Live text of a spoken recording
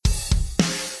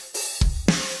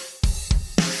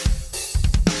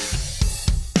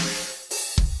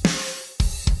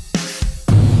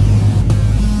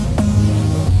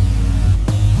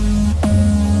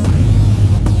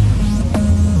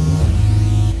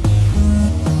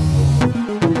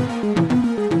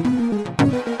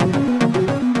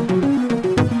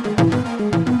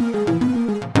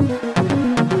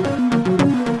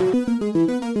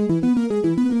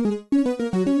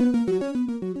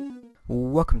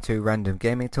to Random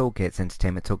Gaming Talk. It's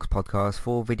Entertainment Talks podcast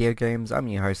for video games. I'm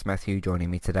your host Matthew.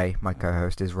 Joining me today, my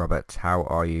co-host is Robert. How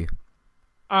are you?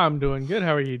 I'm doing good.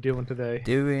 How are you doing today?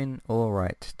 Doing all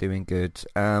right. Doing good.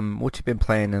 What you been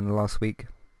playing in the last week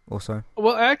or so?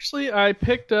 Well, actually, I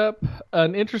picked up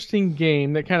an interesting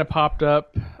game that kind of popped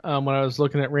up when I was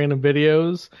looking at random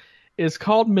videos. It's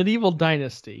called Medieval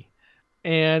Dynasty,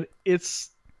 and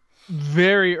it's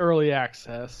very early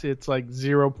access. It's like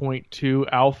zero point 0.2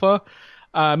 alpha.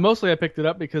 Mostly I picked it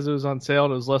up because it was on sale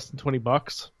and it was less than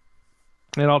 $20.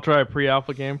 And I'll try a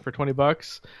pre-alpha game for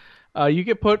 $20. You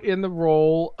get put in the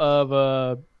role of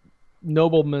a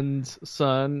nobleman's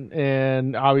son,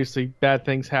 and obviously bad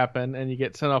things happen, and you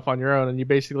get sent off on your own, and you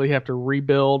basically have to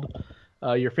rebuild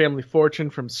your family fortune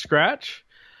from scratch.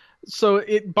 So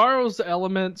it borrows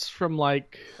elements from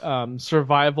like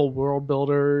survival world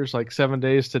builders, like 7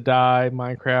 Days to Die,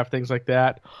 Minecraft, things like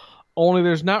that. Only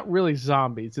there's not really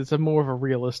zombies. It's a more of a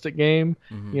realistic game.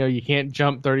 Mm-hmm. You know, you can't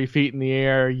jump 30 feet in the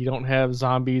air. You don't have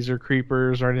zombies or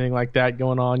creepers or anything like that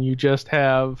going on. You just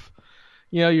have,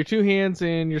 your two hands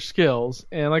and your skills.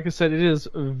 And like I said, it is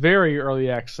very early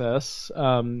access.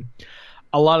 A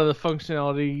lot of the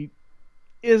functionality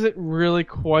isn't really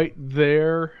quite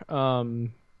there. But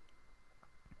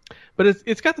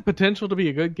it's got the potential to be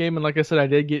a good game. And like I said, I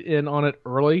did get in on it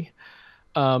early.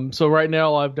 So right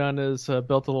now all I've done is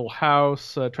built a little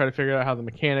house, try to figure out how the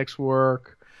mechanics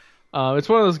work. It's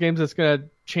one of those games that's going to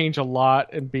change a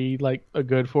lot and be like a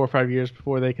good 4 or 5 years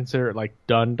before they consider it like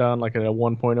done, like in a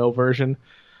 1.0 version.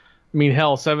 I mean,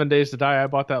 hell, 7 Days to Die, I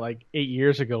bought that like 8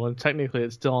 years ago, and technically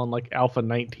it's still on like Alpha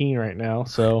 19 right now.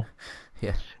 So,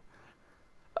 Yeah.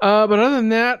 but other than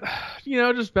that,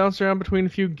 just bounce around between a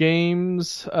few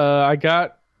games. I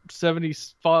got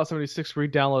Fallout 76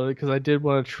 re-downloaded because I did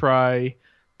want to try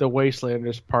the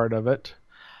Wastelanders part of it.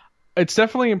 It's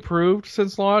definitely improved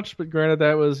since launch, but granted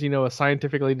that was, a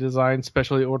scientifically designed,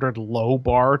 specially ordered low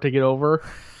bar to get over.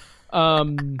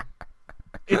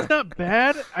 It's not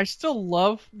bad. I still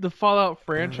love the Fallout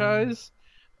franchise,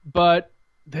 but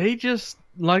they just,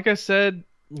 like I said,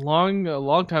 a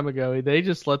long time ago, they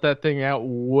just let that thing out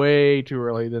way too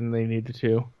early than they needed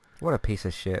to. What a piece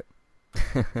of shit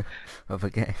of a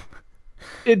game.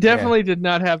 It definitely did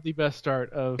not have the best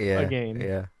start of a game.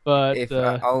 Yeah. But If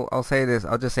I'll say this,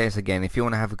 I'll just say this again. If you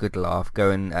want to have a good laugh,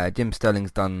 go and Jim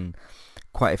Sterling's done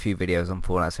quite a few videos on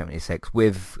Fallout 76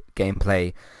 with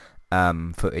gameplay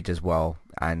footage as well,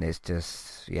 and it's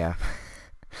just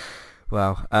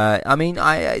Well, I mean,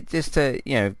 I just to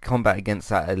combat against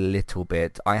that a little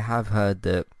bit. I have heard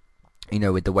that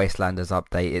with the Wastelanders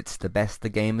update, it's the best the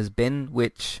game has been,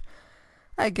 which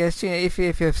I guess if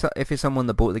you're someone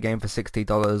that bought the game for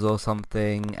 $60 or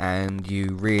something and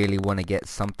you really want to get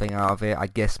something out of it, I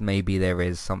guess maybe there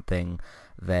is something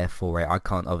there for it. I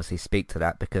can't obviously speak to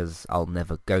that because I'll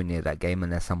never go near that game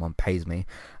unless someone pays me.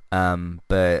 If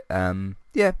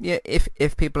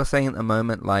people are saying at the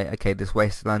moment like, okay, this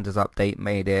Wastelanders update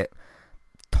made it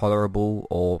tolerable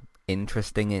or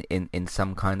interesting in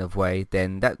some kind of way,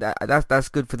 then that's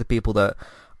good for the people that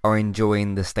are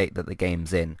enjoying the state that the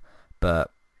game's in.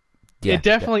 But yeah, it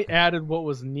definitely added what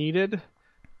was needed,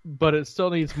 but it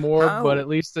still needs more. But at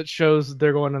least it shows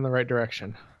they're going in the right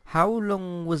direction. How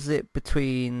long was it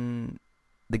between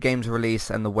the game's release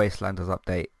and the Wastelanders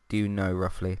update? Do you know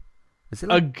roughly? Is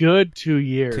it a good 2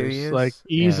 years? 2 years, like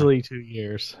easily 2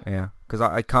 years. Yeah, because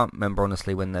I can't remember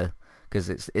honestly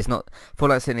because it's not,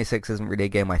 Fallout 76 isn't really a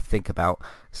game I think about.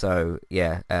 So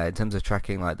yeah, in terms of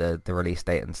tracking like the release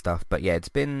date and stuff. But yeah, it's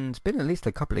been at least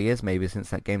a couple of years maybe since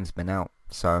that game's been out.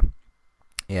 So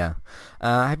yeah,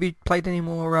 have you played any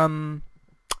more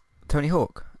Tony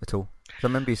Hawk at all? I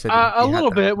remember you said a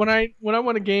little bit when I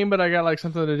want a game, but I got like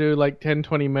something to do like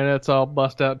 10-20 minutes. I'll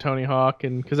bust out Tony Hawk,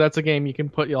 and because that's a game you can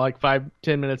put like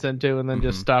 5-10 minutes into and then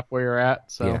just stop where you're at.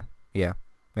 So yeah.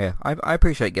 I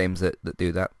appreciate games that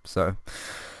do that. So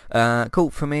cool.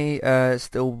 For me,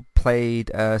 still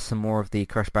played some more of the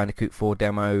Crash Bandicoot 4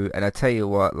 demo, and I tell you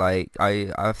what, like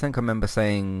I think I remember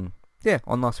saying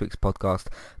on last week's podcast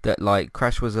that like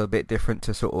Crash was a bit different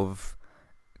to sort of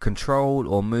control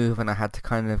or move, and I had to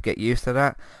kind of get used to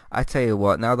that. I tell you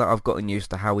what, now that I've gotten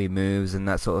used to how he moves and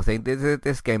that sort of thing,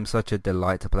 this game's such a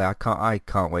delight to play. I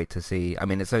can't wait to see. I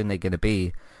mean, it's only going to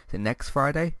be next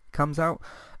Friday comes out,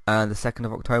 the 2nd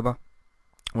of October,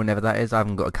 whenever that is. I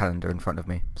haven't got a calendar in front of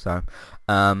me, so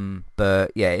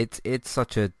but yeah, it's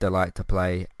such a delight to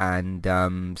play, and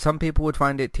some people would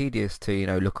find it tedious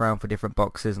to look around for different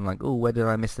boxes and like, oh, where did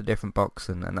I miss the different box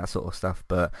and that sort of stuff.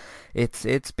 But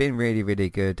it's been really, really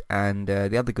good. And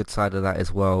the other good side of that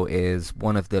as well is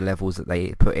one of the levels that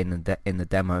they put in the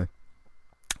demo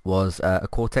was a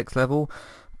Cortex level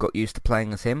got used to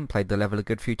playing as him, played the level a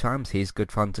good few times. He's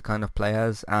good fun to kind of play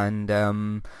as, and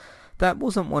that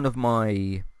wasn't one of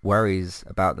my worries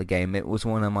about the game. It was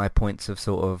one of my points of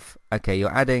sort of, okay,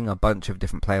 you're adding a bunch of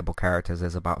different playable characters.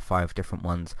 There's about 5 different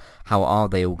ones. How are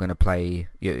they all going to play,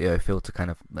 feel to kind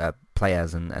of play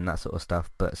as and that sort of stuff?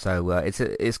 But so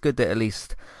it's good that at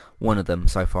least one of them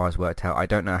so far has worked out. I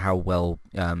don't know how well.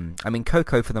 I mean,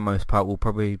 Coco for the most part will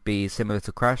probably be similar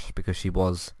to Crash because she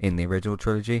was in the original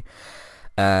trilogy.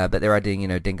 But they're adding,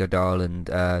 Dingodile and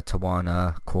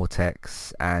Tawana,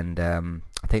 Cortex, and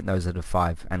I think those are the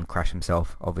 5, and Crash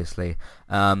himself, obviously.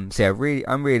 So yeah,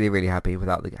 I'm really happy with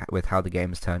how the game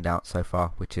has turned out so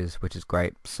far, which is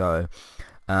great. So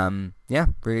yeah,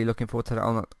 really looking forward to that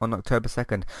on October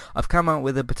 2nd. I've come out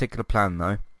with a particular plan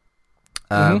though.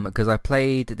 Because I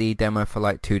played the demo for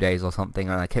like 2 days or something,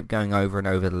 and I kept going over and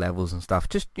over the levels and stuff,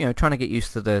 just trying to get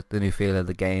used to the new feel of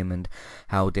the game and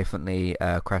how differently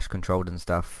Crash controlled and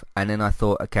stuff. And then I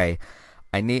thought, okay,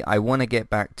 I want to get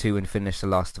back to and finish The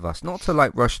Last of Us, not to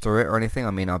like rush through it or anything.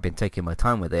 I mean, I've been taking my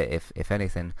time with it, if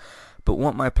anything. But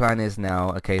what my plan is now,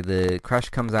 okay, the Crash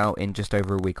comes out in just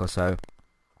over a week or so.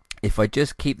 If I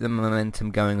just keep the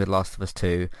momentum going with Last of Us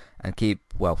 2 and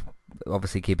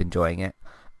obviously keep enjoying it.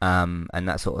 And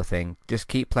that sort of thing. Just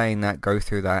keep playing that, go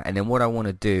through that, and then what I want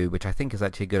to do, which I think is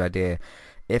actually a good idea,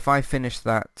 if I finish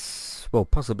that, well,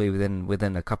 possibly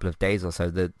within a couple of days or so.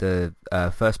 The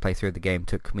first playthrough of the game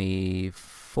took me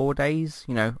 4 days,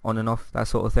 on and off, that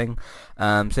sort of thing.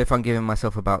 So if I'm giving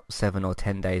myself about 7 or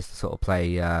 10 days to sort of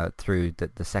play through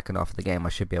the second half of the game, I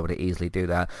should be able to easily do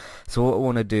that. So what I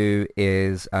want to do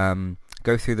is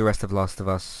go through the rest of Last of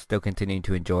Us, still continuing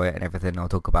to enjoy it and everything. I'll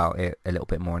talk about it a little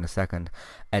bit more in a second.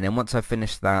 And then once I've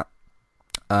finished that,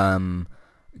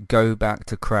 go back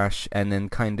to Crash and then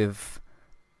kind of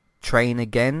train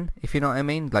again, if you know what I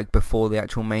mean, like before the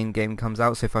actual main game comes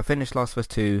out. So if I finish Last of Us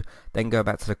 2, then go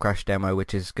back to the Crash demo,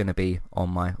 which is going to be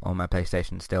on my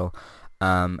PlayStation still,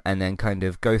 and then kind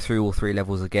of go through all 3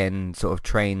 levels again, sort of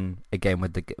train again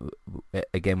with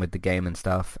the game and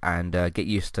stuff, and get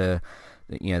used to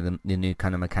the new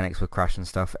kind of mechanics with Crash and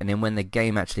stuff. And then when the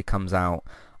game actually comes out,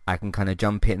 I can kind of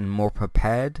jump in more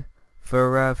prepared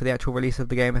for the actual release of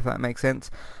the game, if that makes sense.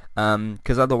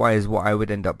 Because otherwise, what I would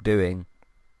end up doing,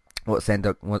 what's going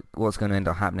to end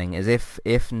up happening is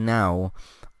if now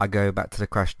I go back to the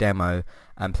Crash demo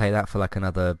and play that for like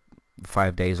another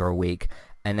 5 days or a week,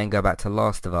 and then go back to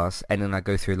Last of Us, and then I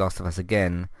go through Last of Us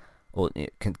again, or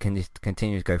continue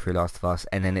to go through Last of Us,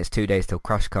 and then it's 2 days till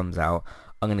Crash comes out,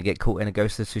 I'm going to get caught in a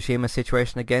Ghost of Tsushima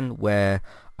situation again, where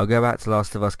I'll go back to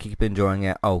Last of Us, keep enjoying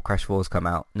it, Crash 4's come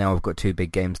out, now I've got 2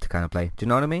 big games to kind of play. Do you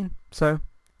know what I mean? So,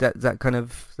 that kind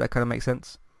of makes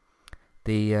sense?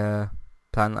 The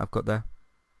plan that I've got there?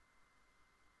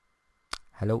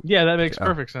 Hello? Yeah, that makes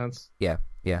perfect sense.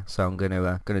 Yeah, so I'm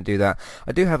gonna do that.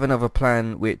 I do have another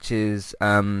plan, which is,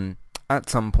 at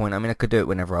some point, I mean, I could do it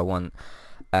whenever I want,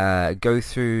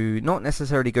 not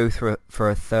necessarily go through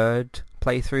for a third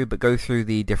playthrough, but go through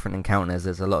the different encounters.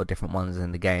 There's a lot of different ones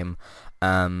in the game,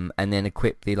 and then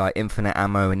equip the like infinite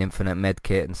ammo and infinite med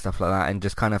kit and stuff like that, and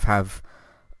just kind of have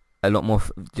a lot more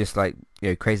just like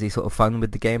crazy sort of fun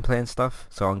with the gameplay and stuff.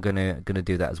 So I'm gonna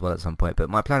do that as well at some point.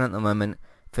 But my plan at the moment,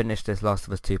 finish this Last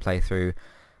of Us 2 playthrough,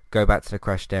 go back to the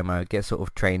Crash demo, get sort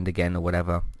of trained again or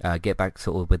whatever, get back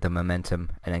sort of with the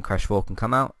momentum, and then Crash 4 can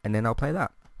come out, and then I'll play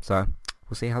that. So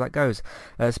we'll see how that goes.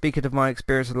 Speaking of my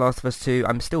experience with Last of Us 2,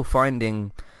 I'm still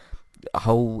finding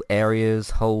whole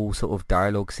areas, whole sort of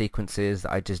dialogue sequences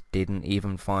that I just didn't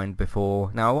even find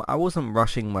before. Now, I wasn't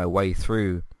rushing my way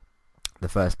through the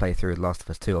first playthrough of Last of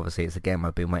Us 2. Obviously, it's a game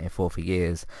I've been waiting for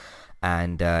years,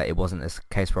 and it wasn't a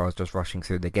case where I was just rushing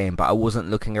through the game, but I wasn't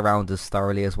looking around as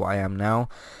thoroughly as what I am now.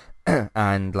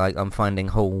 And like, I'm finding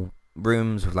whole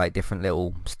rooms with like different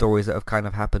little stories that have kind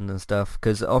of happened and stuff,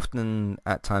 because often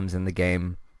at times in the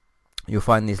game you'll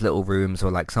find these little rooms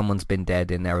where like someone's been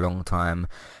dead in there a long time,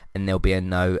 and there'll be a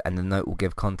note, and the note will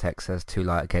give context as to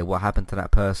like, okay, what happened to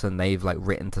that person? They've like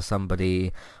written to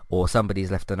somebody, or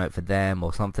somebody's left a note for them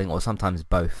or something, or sometimes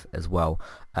both as well.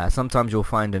 Sometimes you'll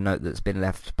find a note that's been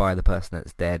left by the person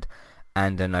that's dead,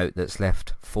 and a note that's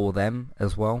left for them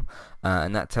as well,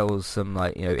 and that tells some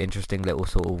like interesting little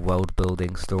sort of world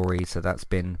building stories. So that's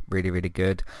been really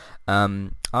good.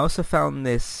 I also found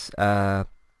this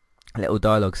little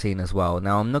dialogue scene as well.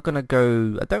 Now I'm not gonna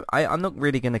go. I'm not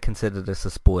really gonna consider this a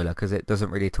spoiler because it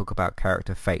doesn't really talk about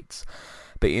character fates.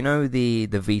 But the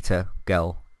Vita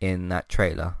girl in that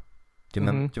trailer. Do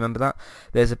you remember that?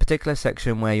 There's a particular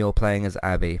section where you're playing as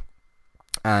Abby,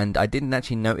 and I didn't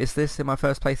actually notice this in my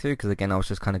first playthrough because again I was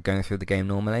just kind of going through the game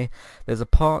normally. There's a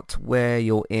part where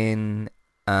you're in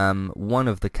one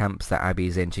of the camps that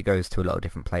Abby's in, she goes to a lot of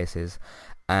different places,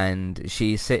 and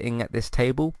she's sitting at this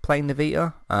table playing the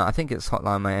Vita. I think it's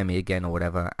Hotline Miami again or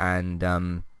whatever, and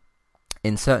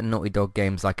in certain Naughty Dog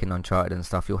games like in Uncharted and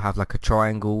stuff, you'll have like a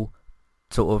triangle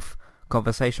sort of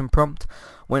conversation prompt.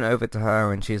 Went over to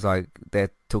her and she's like,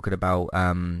 they're talking about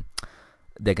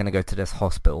they're going to go to this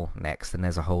hospital next, and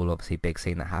there's a whole obviously big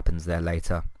scene that happens there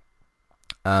later.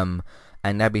 And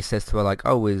Abby says to her like,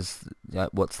 oh,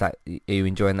 what's that, are you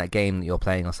enjoying that game that you're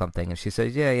playing or something? And she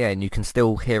says, yeah, and you can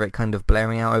still hear it kind of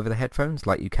blaring out over the headphones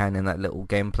like you can in that little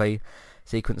gameplay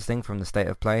sequence thing from the State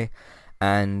of Play.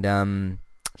 And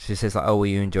she says like, oh, are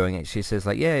you enjoying it? She says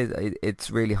like, yeah, it's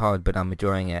really hard, but I'm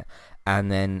enjoying it.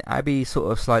 And then Abby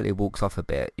sort of slightly walks off a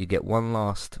bit. You get one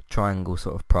last triangle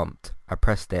sort of prompt. I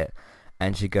pressed it,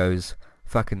 and she goes,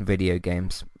 fucking video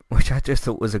games, which I just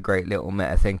thought was a great little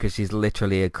meta thing, because she's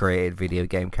literally a created video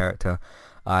game character.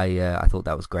 I thought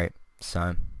that was great.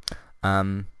 So,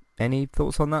 any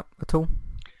thoughts on that at all?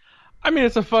 I mean,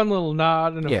 it's a fun little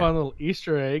nod and a fun little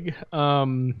Easter egg.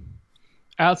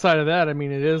 Outside of that, I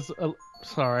mean, it is...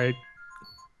 Sorry.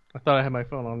 I thought I had my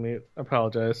phone on mute. I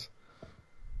apologize.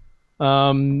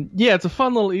 It's a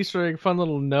fun little Easter egg, fun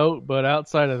little note, but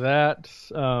outside of that,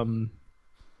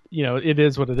 it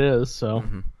is what it is, so...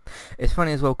 Mm-hmm. It's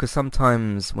funny as well, because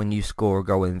sometimes when you score a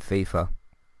goal in FIFA,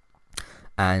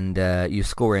 and you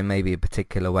score in maybe a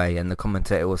particular way, and the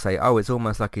commentator will say, oh, it's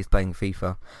almost like he's playing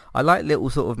FIFA. I like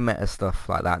little sort of meta stuff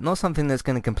like that. Not something that's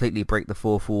going to completely break the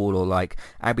fourth wall, or like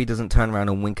Abby doesn't turn around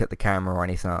and wink at the camera or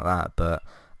anything like that, but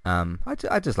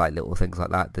I just like little things like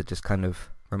that just kind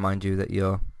of remind you that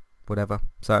you're whatever.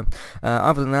 So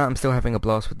other than that, I'm still having a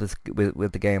blast with this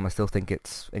with the game. I still think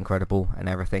it's incredible and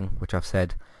everything, which I've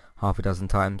said half a dozen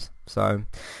times. So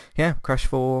yeah, Crash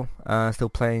 4, still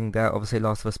playing that, obviously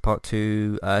Last of Us Part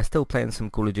 2, still playing some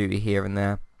Call of Duty here and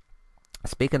there.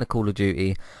 Speaking of Call of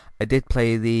Duty, I did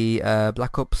play the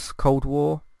Black Ops Cold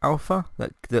War alpha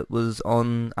that was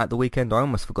on at the weekend. I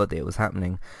almost forgot that it was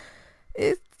happening.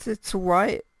 It's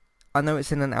alright. I know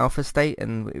it's in an alpha state,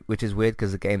 and which is weird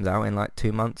because the game's out in like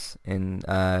 2 months in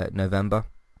November.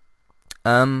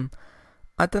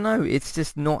 I don't know, it's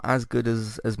just not as good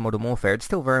as Modern Warfare. It's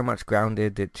still very much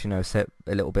grounded. It's, set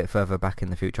a little bit further back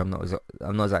in the future. I'm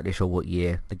not exactly sure what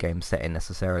year the game's set in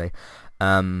necessarily.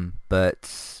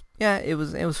 But yeah, it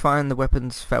was fine. The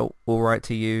weapons felt alright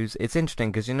to use. It's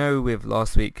interesting because with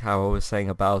last week how I was saying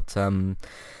about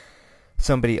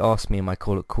somebody asked me in my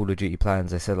Call of Duty plans.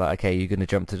 They said like, okay, you're going to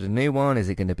jump to the new one? Is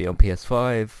it going to be on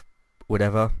PS5?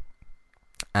 Whatever.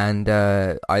 And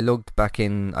I logged back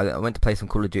in. I went to play some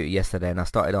Call of Duty yesterday, and I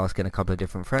started asking a couple of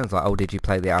different friends, like, oh, did you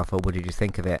play the alpha? What did you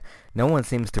think of it? No one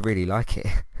seems to really like it.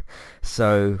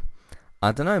 So,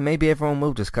 I don't know, maybe everyone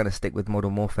will just kind of stick with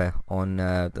Modern Warfare on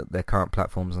their current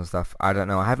platforms and stuff. I don't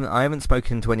know. I haven't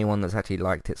spoken to anyone that's actually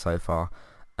liked it so far.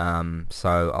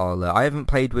 So I haven't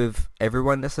played with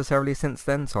everyone necessarily since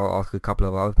then, so I'll ask a couple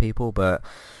of other people, but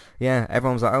yeah,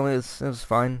 everyone's like, oh, it was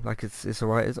fine, like it's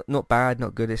alright, it's not bad,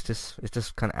 not good, it's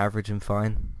just kind of average and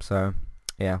fine. So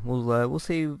yeah, we'll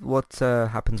see what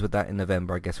happens with that in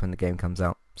November, I guess, when the game comes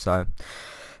out. So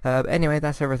anyway,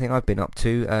 that's everything I've been up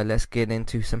to. Let's get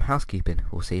into some housekeeping.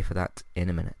 We'll see you for that in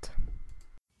a minute.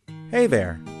 Hey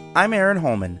there, I'm Aaron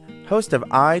Holman, host of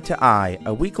Eye to Eye,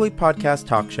 a weekly podcast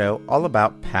talk show all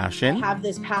about passion. I have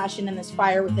this passion and this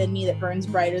fire within me that burns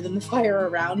brighter than the fire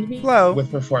around me. Flow.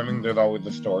 With performing, there's always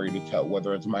a story to tell,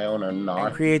 whether it's my own or not.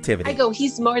 And creativity. I go,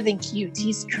 he's more than cute,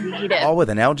 he's creative. All with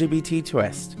an LGBT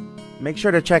twist. Make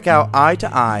sure to check out Eye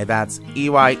to Eye, that's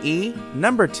EYE,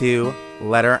 number 2,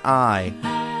 letter I.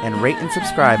 And rate and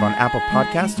subscribe on Apple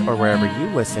Podcasts or wherever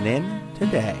you listen in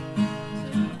today.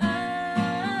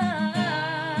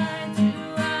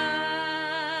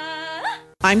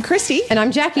 I'm Christy. And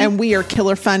I'm Jackie. And we are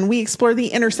Killer Fun. We explore the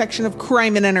intersection of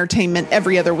crime and entertainment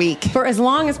every other week. For as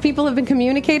long as people have been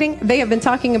communicating, they have been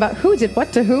talking about who did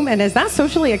what to whom, and is that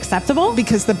socially acceptable?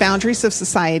 Because the boundaries of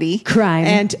society, crime,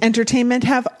 and entertainment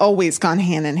have always gone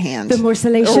hand in hand. The more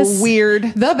salacious, or weird,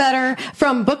 the better.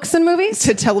 From books and movies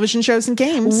to television shows and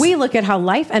games, we look at how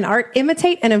life and art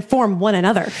imitate and inform one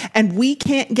another. And we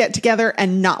can't get together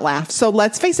and not laugh. So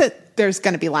let's face it, there's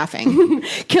going to be laughing.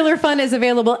 Killer Fun is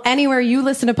available anywhere you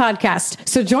listen to podcasts,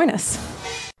 so join us.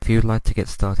 If you'd like to get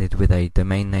started with a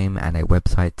domain name and a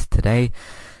website today,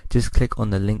 just click on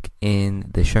the link in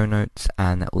the show notes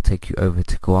and that will take you over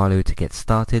to Koalu to get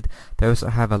started. They also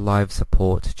have a live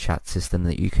support chat system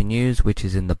that you can use, which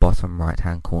is in the bottom right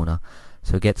hand corner.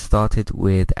 So get started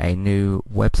with a new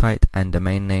website and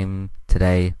domain name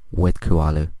today with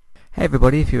Koalu. Hey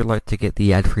everybody, if you would like to get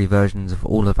the ad-free versions of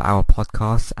all of our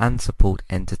podcasts and support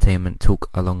Entertainment Talk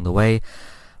along the way,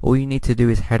 all you need to do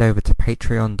is head over to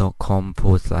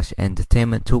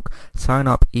patreon.com/entertainment talk. Sign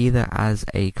up either as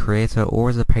a creator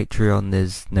or as a Patreon.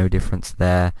 There's no difference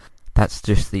there. That's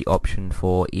just the option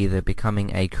for either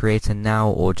becoming a creator now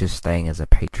or just staying as a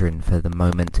patron for the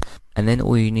moment. And then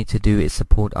all you need to do is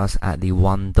support us at the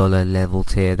 $1 level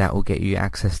tier. That will get you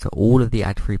access to all of the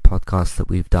ad-free podcasts that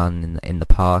we've done in the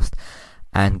past,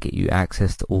 and get you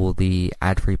access to all the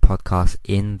ad-free podcasts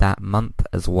in that month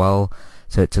as well.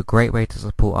 So it's a great way to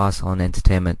support us on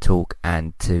Entertainment Talk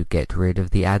and to get rid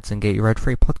of the ads and get your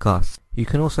ad-free podcasts. You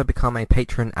can also become a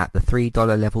patron at the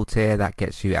 $3 level tier. That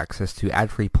gets you access to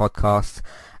ad-free podcasts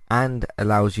and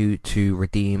allows you to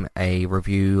redeem a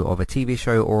review of a TV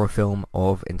show or a film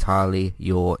of entirely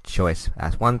your choice.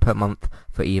 That's one per month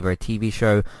for either a TV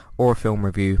show or a film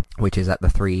review, which is at the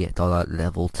 $3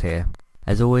 level tier.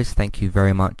 As always, thank you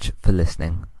very much for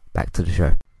listening. Back to the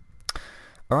show.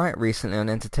 Alright, recently on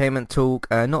Entertainment Talk,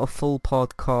 not a full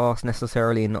podcast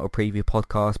necessarily, not a preview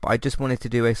podcast, but I just wanted to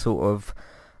do a sort of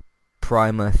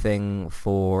primer thing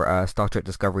for Star Trek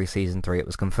Discovery Season 3. It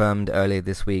was confirmed earlier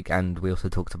this week, and we also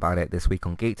talked about it this week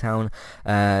on Geektown.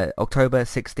 October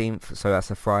 16th, so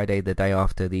that's a Friday, the day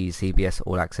after the CBS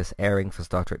All Access airing for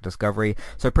Star Trek Discovery.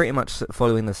 So pretty much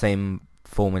following the same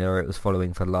formula it was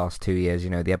following for the last 2 years. You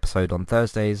know, the episode on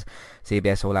Thursdays,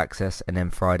 CBS All Access, and then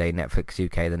Friday, Netflix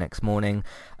UK the next morning,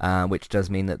 which does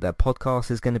mean that the podcast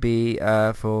is going to be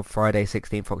for Friday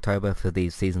 16th October for the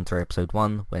Season 3 Episode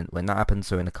 1 when that happens,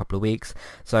 so in a couple of weeks.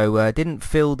 So didn't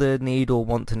feel the need or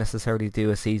want to necessarily do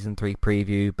a Season 3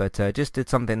 preview, but just did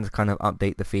something to kind of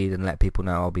update the feed and let people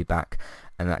know I'll be back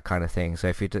and that kind of thing. So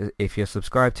if you're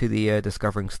subscribed to the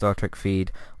Discovering Star Trek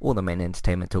feed or the main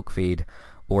Entertainment Talk feed,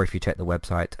 or if you check the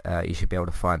website, you should be able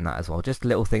to find that as well. Just a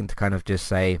little thing to kind of just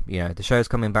say, you know, the show's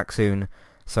coming back soon,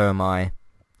 so am I,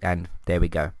 and there we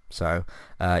go. So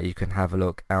you can have a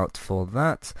look out for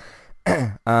that.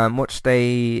 Watched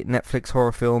a Netflix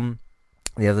horror film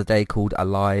the other day called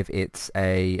Alive. It's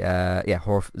a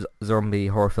zombie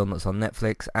horror film that's on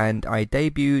Netflix, and I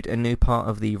debuted a new part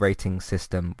of the rating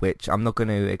system, which I'm not going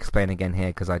to explain again here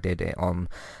because I did it on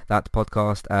that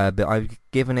podcast, but I've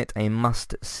given it a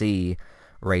must-see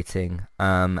rating,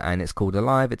 and it's called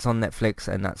Alive. It's on Netflix,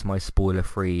 and that's my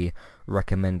spoiler-free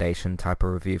recommendation type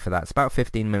of review for that. It's about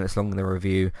 15 minutes long, the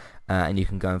review, and you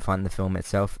can go and find the film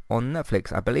itself on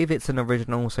Netflix. I believe it's an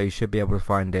original, so you should be able to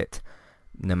find it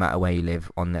no matter where you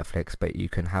live on Netflix, but you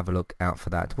can have a look out for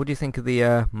that. What do you think of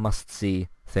the must-see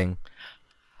thing?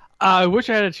 I wish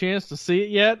I had a chance to see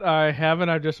it yet. I haven't.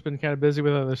 I've just been kind of busy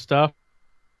with other stuff,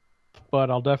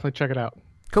 but I'll definitely check it out.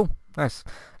 Cool. Nice.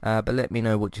 But let me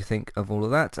know what you think of all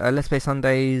of that. Let's Play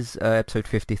Sundays, episode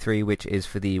 53, which is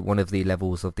for one of the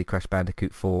levels of the Crash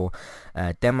Bandicoot 4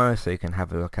 demo, so you can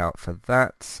have a look out for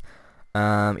that.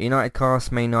 United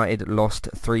Cast, Man United lost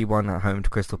 3-1 at home to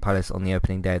Crystal Palace on the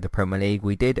opening day of the Premier League.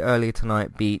 We did earlier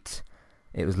tonight beat,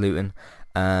 it was Luton,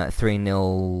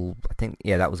 3-0, I think,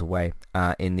 yeah, that was away,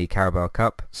 in the Carabao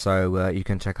Cup. So you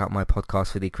can check out my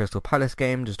podcast for the Crystal Palace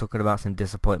game, just talking about some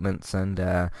disappointments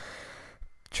and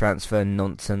transfer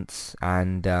nonsense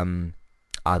and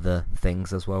other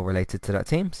things as well related to that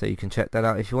team, so you can check that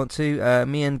out if you want to.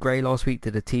 Me and Gray last week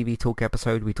did a TV talk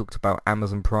episode. We talked about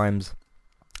Amazon Prime's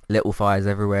Little Fires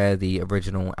Everywhere, the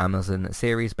original Amazon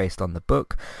series based on the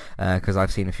book, because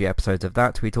I've seen a few episodes of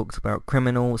that. We talked about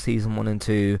Criminal season 1 and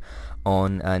 2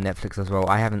 on Netflix as well.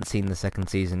 I haven't seen the second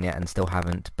season yet and still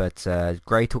haven't, but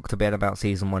Gray talked a bit about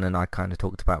season 1 and I kind of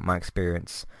talked about my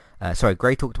experience.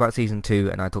 Gray talked about season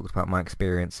 2 and I talked about my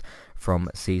experience from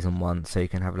season 1, so you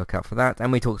can have a look out for that.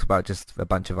 And we talked about just a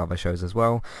bunch of other shows as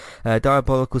well.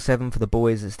 Diabolical 7 for the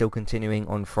boys is still continuing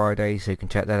on Friday, so you can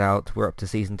check that out. We're up to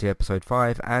season 2 episode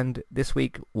 5, and this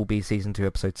week will be season 2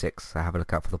 episode 6, so have a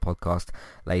look out for the podcast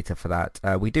later for that.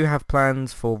 We do have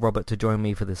plans for Robert to join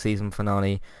me for the season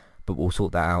finale, but we'll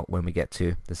sort that out when we get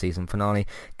to the season finale.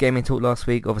 Gaming Talk last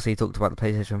week obviously talked about the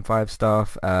PlayStation 5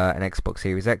 stuff, an Xbox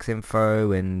Series X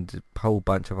info, and a whole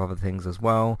bunch of other things as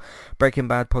well. Breaking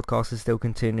Bad podcast is still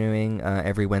continuing.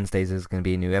 Every Wednesdays there's going to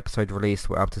be a new episode released.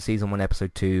 We're up to season 1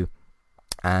 episode 2,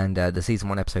 and the season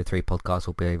 1 episode 3 podcast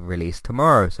will be released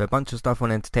tomorrow. So a bunch of stuff on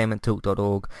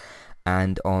entertainmenttalk.org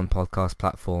and on podcast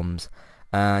platforms.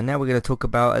 Now we're going to talk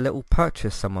about a little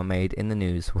purchase someone made in the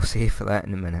news. We'll see you for that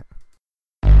in a minute.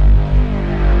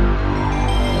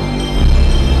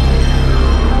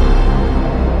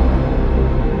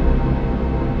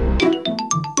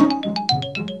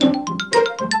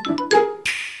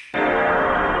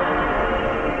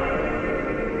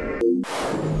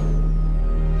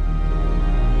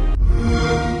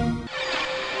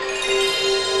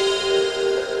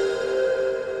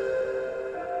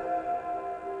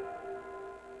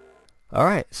 All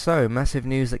right, so massive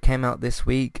news that came out this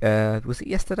week. Was it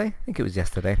yesterday? I think it was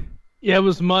yesterday. Yeah, it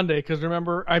was Monday, because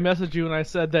remember, I messaged you and I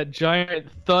said that giant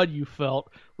thud you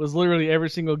felt was literally every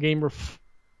single gamer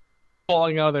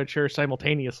falling out of their chair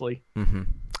simultaneously. Mm-hmm.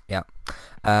 Yeah.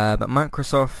 But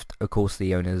Microsoft, of course,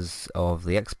 the owners of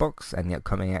the Xbox and the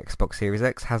upcoming Xbox Series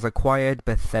X, has acquired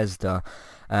Bethesda.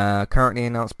 Currently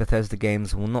announced Bethesda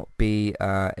games will not be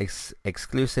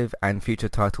exclusive, and future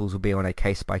titles will be on a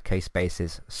case-by-case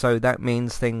basis. So that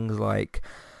means things like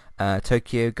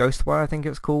Tokyo Ghostwire, I think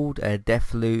it's called,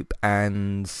 Deathloop,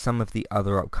 and some of the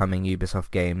other upcoming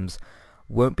Ubisoft games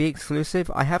won't be exclusive.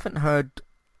 I haven't heard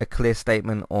a clear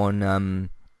statement on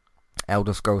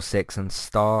Elder Scrolls 6 and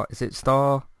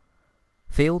Starfield?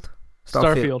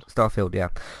 Starfield, yeah.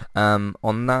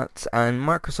 On that, and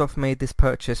Microsoft made this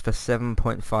purchase for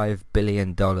 $7.5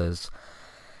 billion.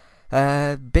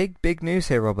 Big news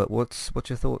here, Robert. What's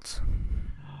your thoughts?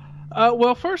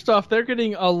 Well, first off, they're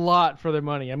getting a lot for their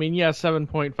money. I mean, yeah,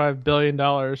 $7.5 billion,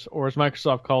 or as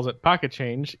Microsoft calls it, pocket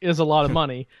change, is a lot of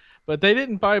money. But they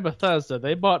didn't buy Bethesda.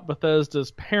 They bought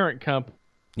Bethesda's parent company,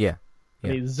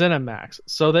 ZeniMax.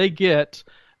 So they get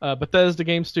Bethesda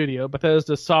Game Studio,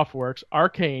 Bethesda Softworks,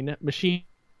 Arcane, Machine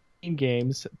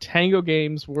Games, Tango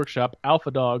Games Workshop,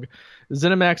 AlphaDog,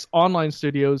 ZeniMax Online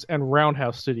Studios, and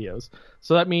Roundhouse Studios.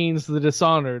 So that means the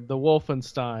Dishonored, the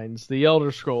Wolfensteins, the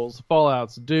Elder Scrolls,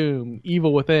 Fallouts, Doom,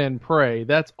 Evil Within, Prey.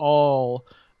 That's all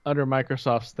under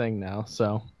Microsoft's thing now.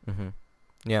 So,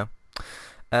 yeah.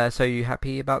 So you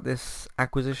happy about this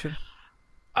acquisition?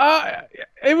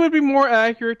 It would be more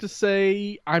accurate to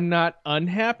say I'm not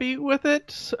unhappy with it.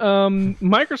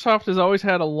 Microsoft has always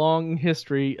had a long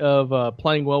history of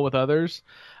playing well with others.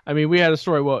 I mean, we had a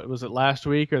story, what was it, last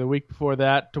week or the week before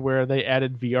that, to where they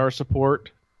added VR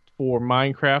support for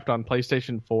Minecraft on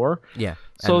PlayStation 4. Yeah.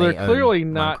 So they're clearly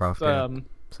not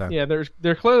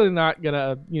they're clearly not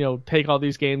gonna, take all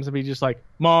these games and be just like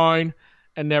mine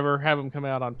and never have them come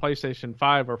out on PlayStation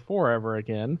 5 or 4 ever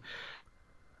again.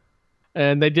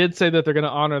 And they did say that they're going to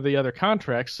honor the other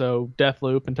contracts, so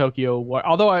Deathloop and Tokyo.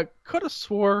 Although I could have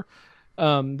swore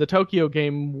the Tokyo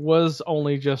game was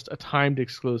only just a timed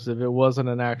exclusive. It wasn't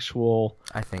an actual,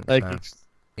 I think,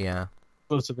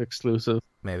 exclusive.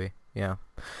 Maybe, yeah.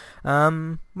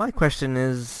 My question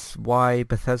is, why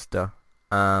Bethesda?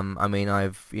 I mean,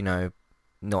 I've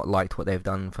not liked what they've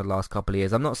done for the last couple of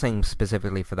years. I'm not saying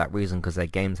specifically for that reason, because their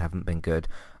games haven't been good,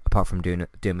 apart from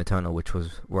Doom Eternal, which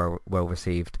was well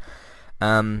received.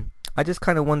 I just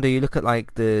kind of wonder, you look at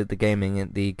like the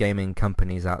gaming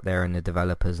companies out there and the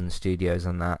developers and studios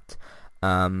and that,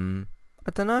 I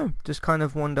don't know, just kind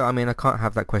of wonder. I mean, I can't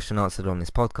have that question answered on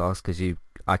this podcast because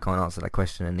I can't answer that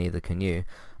question, and neither can you,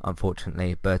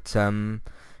 unfortunately. But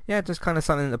yeah, just kind of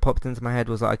something that popped into my head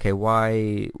was like, okay,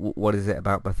 why? What is it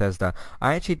about Bethesda?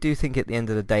 I actually do think at the end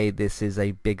of the day, this is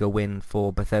a bigger win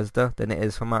for Bethesda than it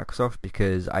is for Microsoft,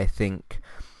 because I think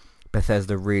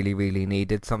Bethesda really, really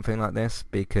needed something like this,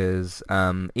 because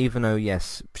even though,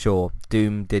 yes, sure,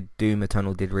 Doom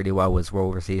Eternal did really well, was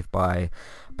well received by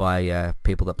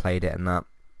people that played it and that.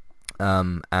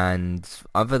 And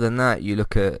other than that, you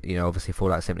look at, obviously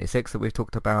Fallout 76 that we've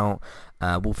talked about,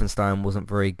 Wolfenstein wasn't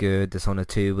very good, Dishonored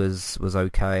 2 was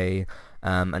okay,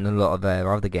 and a lot of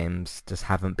their other games just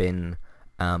haven't been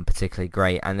particularly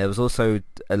great. And there was also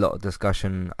a lot of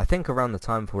discussion, I think around the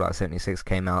time Fallout 76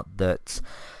 came out, that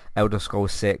Elder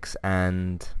Scrolls 6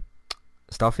 and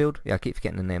Starfield, I keep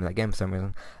forgetting the name of that game for some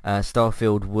reason,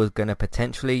 Starfield was going to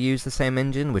potentially use the same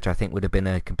engine, which I think would have been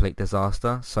a complete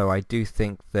disaster. So I do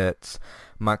think that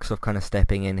Microsoft kind of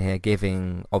stepping in here,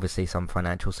 giving obviously some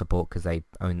financial support because they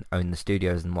own the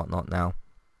studios and whatnot now.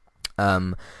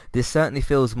 This certainly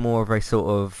feels more of a sort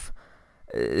of,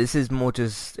 this is more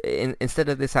just, instead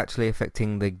of this actually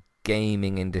affecting the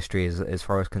gaming industry as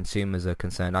far as consumers are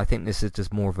concerned, I think this is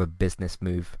just more of a business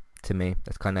move to me.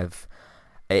 That's kind of,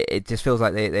 it just feels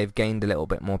like they've gained a little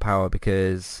bit more power,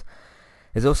 because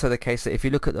there's also the case that if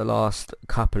you look at the last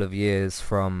couple of years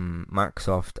from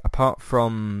Microsoft, apart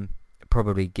from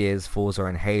probably Gears, Forza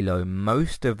and Halo,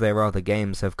 most of their other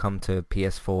games have come to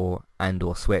PS4 and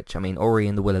or Switch. I mean, Ori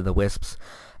and the Will of the Wisps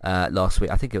last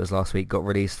week got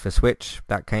released for Switch.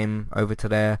 That came over to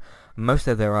there. Most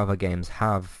of their other games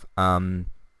have, and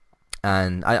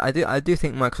I do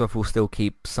think Microsoft will still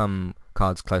keep some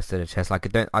cards close to the chest.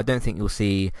 Like I don't think you'll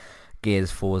see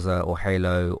Gears, Forza or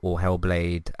Halo or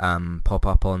Hellblade pop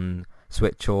up on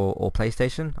Switch or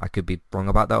PlayStation. I could be wrong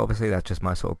about that, obviously, that's just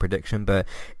my sort of prediction, but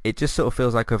it just sort of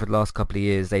feels like over the last couple of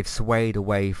years they've swayed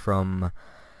away from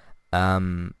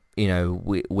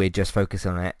we're just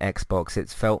focusing on Xbox.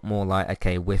 It's felt more like,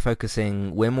 okay,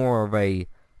 we're more of a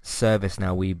service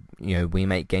now. We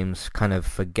make games kind of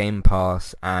for Game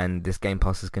Pass, and this Game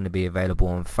Pass is going to be available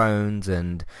on phones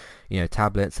and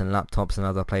tablets and laptops and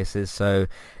other places. So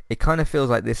it kind of feels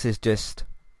like this is just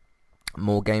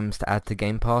more games to add to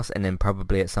Game Pass, and then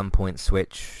probably at some point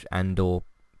Switch and or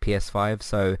PS5.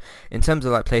 So in terms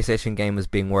of like PlayStation gamers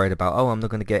being worried about, I'm not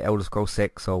going to get Elder Scrolls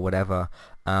 6 or whatever,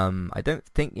 I don't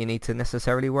think you need to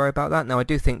necessarily worry about that. Now I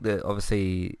do think that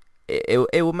obviously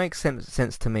it will make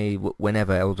sense to me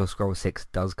whenever Elder Scrolls 6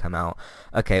 does come out.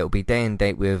 Okay, it'll be day and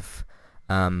date with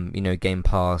Game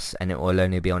Pass, and it will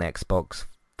only be on Xbox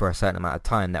for a certain amount of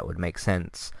time. That would make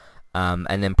sense.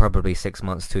 And then probably 6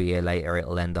 months to a year later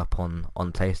it'll end up on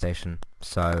PlayStation.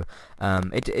 So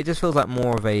it just feels like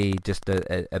more of a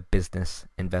business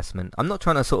investment. I'm not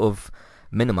trying to sort of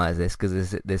minimize this,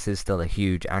 because this is still a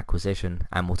huge acquisition,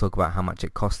 and we'll talk about how much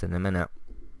it cost in a minute,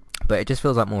 but it just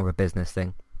feels like more of a business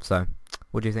thing. So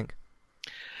what do you think?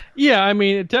 Yeah, I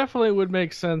mean, it definitely would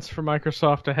make sense for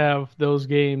Microsoft to have those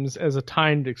games as a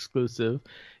timed exclusive.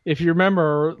 If you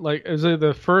remember, like, is it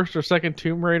the first or second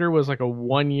Tomb Raider was like a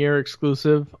 1-year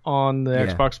exclusive on the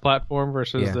Xbox platform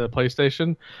versus the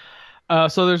PlayStation.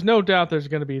 So there's no doubt there's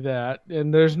going to be that.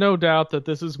 And there's no doubt that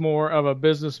this is more of a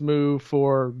business move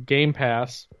for Game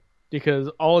Pass, because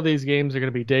all of these games are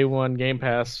going to be day one Game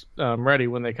Pass ready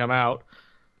when they come out.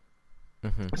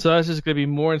 Mm-hmm. So that's just going to be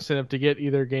more incentive to get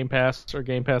either Game Pass or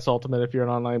Game Pass Ultimate if you're an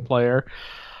online player.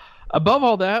 Above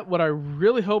all that, what I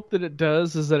really hope that it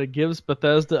does is that it gives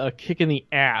Bethesda a kick in the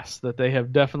ass that they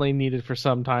have definitely needed for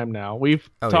some time now. We've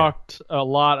talked a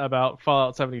lot about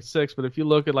Fallout 76, but if you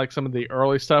look at like some of the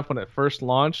early stuff when it first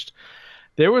launched,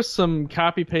 there was some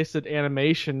copy-pasted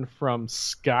animation from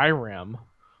Skyrim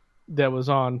that was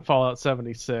on Fallout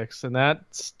 76, and that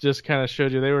just kind of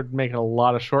showed you they were making a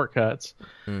lot of shortcuts.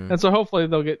 And so hopefully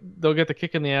they'll get the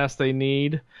kick in the ass they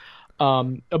need.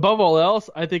 Above all else,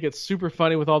 I think it's super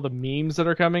funny with all the memes that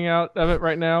are coming out of it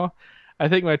right now. I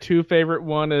think my two favorite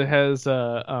one, it has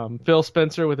Phil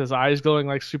Spencer with his eyes glowing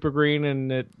like super green,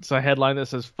 and it's a headline that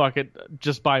says "Fuck it,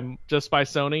 just by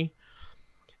Sony."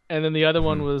 And then the other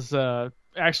one was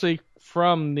actually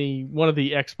from one of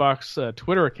the Xbox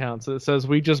Twitter accounts that says,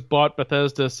 "We just bought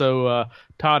Bethesda so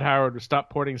Todd Howard would stop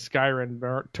porting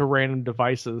Skyrim to random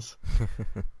devices."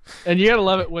 And you gotta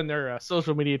love it when their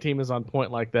social media team is on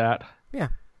point like that. Yeah.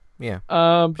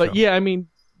 But sure. yeah, I mean,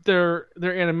 their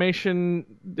animation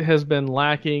has been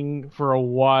lacking for a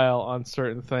while on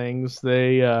certain things.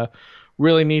 They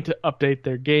really need to update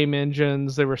their game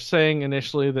engines. They were saying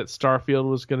initially that Starfield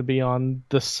was going to be on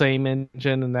the same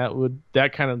engine, and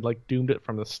that kind of like doomed it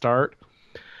from the start.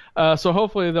 So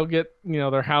hopefully they'll get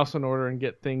their house in order and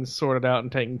get things sorted out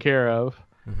and taken care of.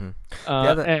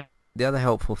 Mm-hmm. The other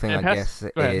helpful thing, I guess,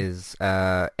 is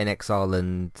NXL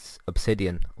and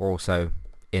Obsidian are also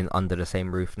under the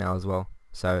same roof now as well,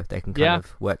 so they can kind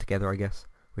of work together, I guess,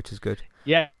 which is good.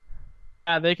 Yeah.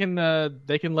 They can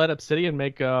let Obsidian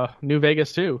make New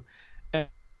Vegas too, and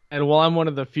while I'm one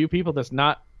of the few people that's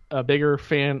not a bigger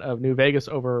fan of New Vegas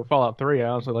over Fallout 3, I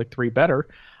honestly like 3 better.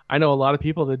 I know a lot of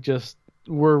people that just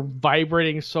were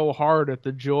vibrating so hard at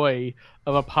the joy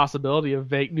of a possibility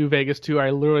of New Vegas 2.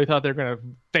 I literally thought they were going to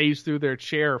phase through their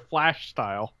chair Flash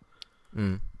style.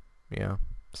 Yeah.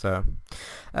 So,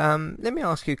 let me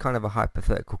ask you kind of a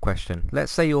hypothetical question.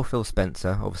 Let's say you're Phil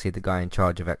Spencer, obviously the guy in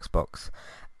charge of Xbox,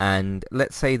 and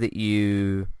let's say that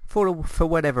you, for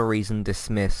whatever reason,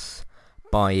 dismiss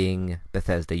buying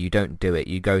Bethesda. You don't do it.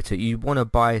 You want to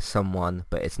buy someone,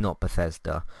 but it's not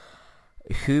Bethesda.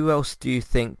 Who else do you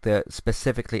think that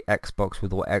specifically Xbox,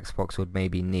 with what Xbox would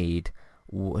maybe need,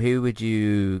 who would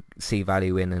you see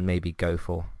value in and maybe go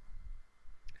for?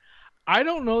 I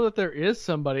don't know that there is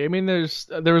somebody. I mean, there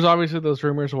was obviously those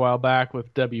rumors a while back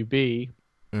with WB,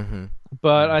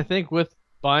 but I think with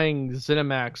buying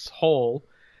ZeniMax whole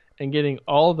and getting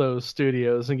all those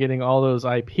studios and getting all those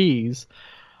IPs,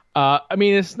 I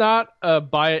mean, it's not a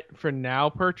buy it for now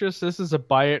purchase. This is a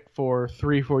buy it for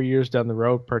 3-4 years down the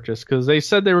road purchase, because they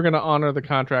said they were going to honor the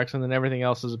contracts and then everything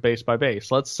else is base by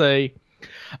base. Let's say,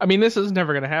 I mean, this is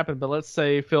never going to happen, but let's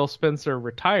say Phil Spencer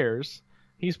retires.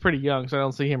 He's pretty young, so I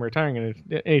don't see him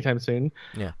retiring anytime soon.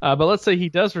 Yeah. But let's say he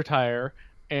does retire,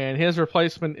 and his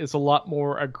replacement is a lot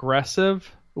more aggressive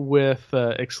with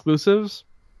exclusives.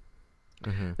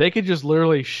 They could just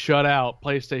literally shut out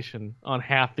PlayStation on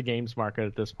half the games market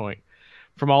at this point.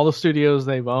 From all the studios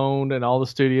they've owned and all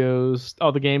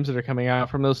the games that are coming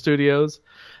out from those studios,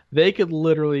 they could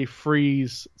literally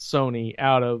freeze Sony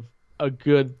out of a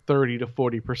good 30 to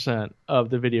 40% of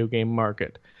the video game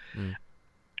market.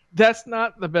 That's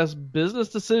not the best business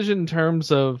decision in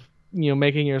terms of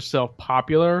making yourself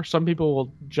popular. Some people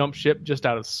will jump ship just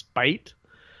out of spite.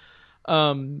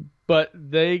 But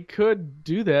they could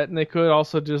do that, and they could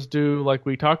also just do, like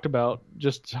we talked about,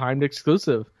 just timed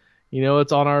exclusive.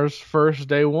 It's on our first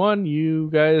day one. You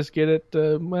guys get it.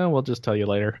 We'll just tell you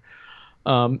later.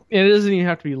 And it doesn't even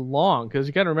have to be long, because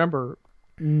you got to remember,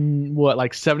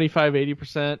 like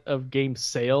 75-80% of game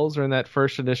sales are in that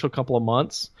first initial couple of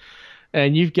months.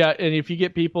 And if you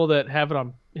get people that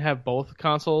have both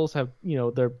consoles,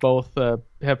 they're both have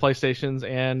PlayStations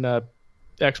and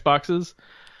Xboxes.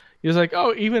 He's like,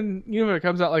 oh, even if it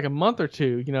comes out like a month or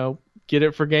two, get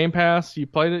it for Game Pass. You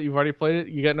played it. You've already played it.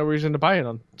 You got no reason to buy it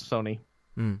on Sony.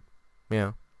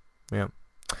 Yeah.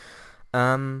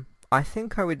 I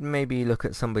think I would maybe look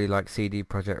at somebody like CD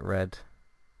Projekt Red.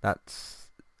 That's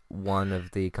one of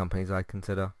the companies I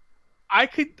consider. I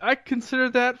consider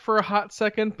that for a hot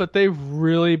second, but they've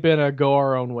really been a go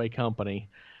our own way company.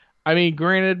 I mean,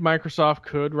 granted, Microsoft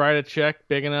could write a check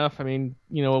big enough. I mean,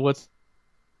 what's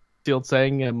the old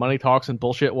saying, money talks and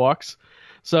bullshit walks.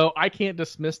 So I can't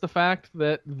dismiss the fact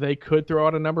that they could throw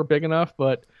out a number big enough,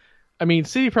 but I mean,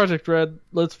 CD Projekt Red,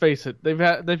 let's face it, they've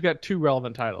got two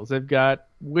relevant titles. They've got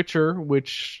Witcher,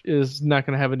 which is not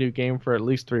going to have a new game for at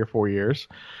least 3 or 4 years.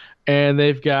 And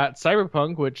they've got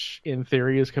Cyberpunk, which in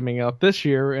theory is coming out this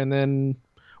year, and then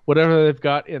whatever they've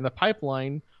got in the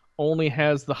pipeline only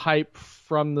has the hype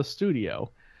from the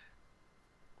studio.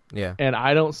 Yeah. And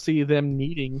I don't see them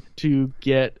needing to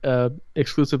get a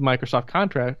exclusive Microsoft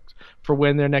contract for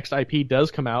when their next IP does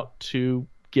come out to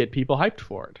get people hyped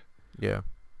for it. Yeah.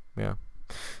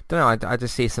 Don't know. I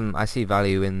just see I see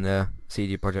value in the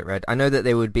CD Projekt Red. I know that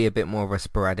they would be a bit more of a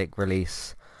sporadic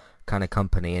release kind of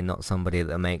company and not somebody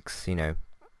that makes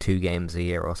 2 games a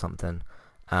year or something.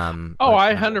 I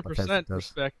 100%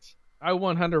 respect. I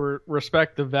 100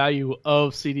 respect the value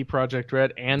of CD Projekt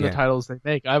Red and the titles they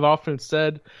make. I've often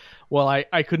said, well,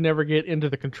 I could never get into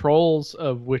the controls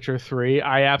of Witcher 3.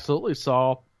 I absolutely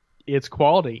saw its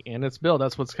quality and its build.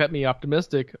 That's what's kept me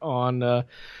optimistic on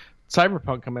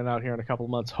Cyberpunk coming out here in a couple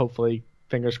of months. Hopefully,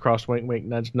 fingers crossed, wink, wink,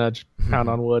 nudge, nudge, pound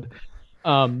on wood.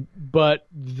 But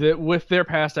with their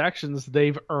past actions,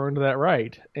 they've earned that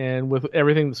right. And with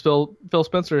everything that Phil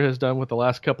Spencer has done with the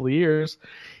last couple of years,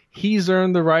 he's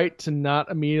earned the right to not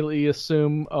immediately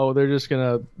assume, oh, they're just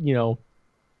going to,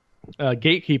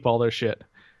 gatekeep all their shit.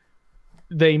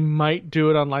 They might do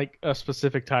it on like a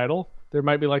specific title. There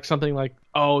might be like something like,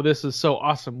 oh, this is so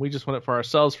awesome, we just want it for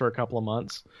ourselves for a couple of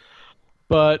months.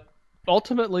 But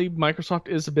ultimately, Microsoft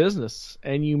is a business,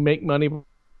 and you make money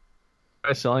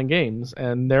by selling games,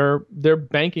 and they're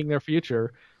banking their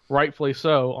future, rightfully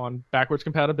so, on backwards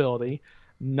compatibility,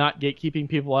 not gatekeeping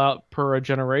people out per a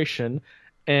generation,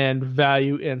 and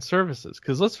value in services.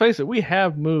 Because let's face it, we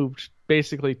have moved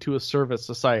basically to a service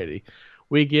society.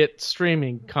 We get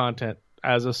streaming content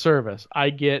as a service. I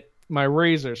get my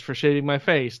razors for shaving my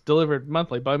face delivered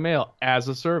monthly by mail as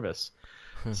a service.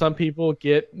 Some people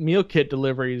get meal kit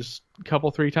deliveries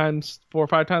 3 times, 4 or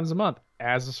 5 times a month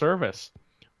as a service.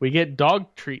 We get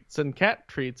dog treats and cat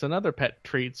treats and other pet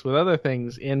treats with other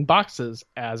things in boxes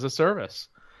as a service.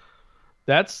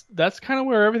 That's kind of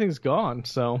where everything's gone.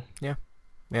 So yeah.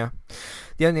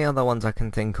 The only other ones I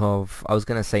can think of, I was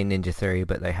going to say Ninja Theory,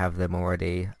 but they have them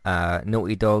already.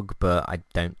 Naughty Dog, but I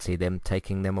don't see them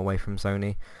taking them away from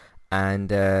Sony. And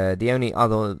the only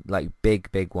other like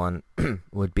big one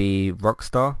would be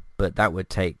Rockstar, but that would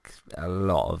take a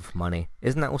lot of money.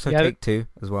 Isn't that also Take-Two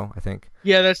as well, I think?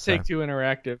 Yeah, that's Take-Two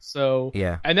Interactive. So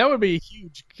yeah, and that would be a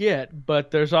huge get,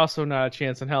 but there's also not a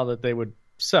chance in hell that they would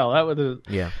sell. That would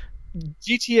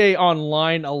GTA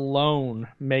Online alone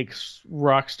makes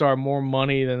Rockstar more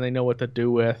money than they know what to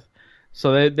do with.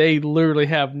 So they literally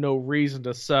have no reason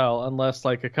to sell unless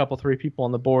like a couple 3 people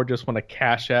on the board just want to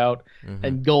cash out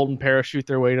and golden parachute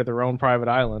their way to their own private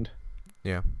island.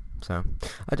 Yeah. So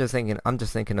I'm just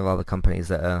thinking of other companies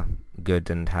that are good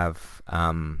and have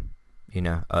are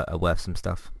worth some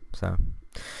stuff. So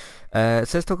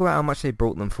let's talk about how much they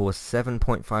brought them for.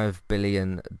 $7.5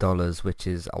 billion, which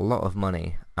is a lot of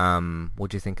money. What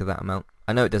do you think of that amount?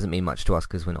 I know it doesn't mean much to us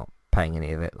because we're not paying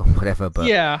any of it or whatever, but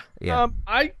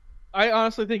I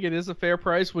honestly think it is a fair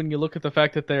price when you look at the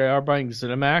fact that they are buying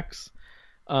ZeniMax.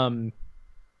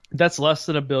 That's less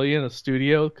than $1 billion a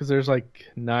studio, because there's like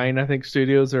 9, I think,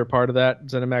 studios that are part of that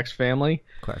ZeniMax family.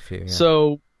 Quite a few, yeah.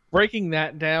 So breaking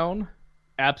that down,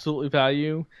 absolutely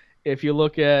value. If you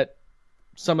look at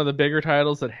some of the bigger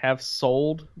titles that have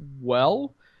sold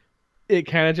well, it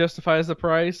kind of justifies the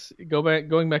price.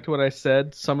 Going back to what I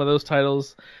said, some of those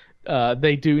titles,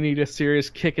 they do need a serious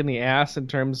kick in the ass in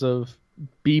terms of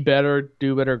be better,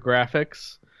 do better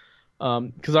graphics.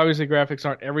 Because obviously graphics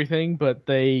aren't everything, but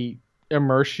they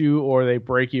immerse you or they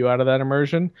break you out of that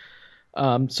immersion.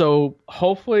 So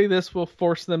hopefully this will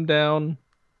force them down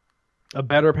a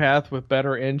better path with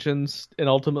better engines and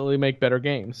ultimately make better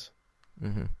games.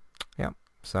 Mm-hmm. Yeah,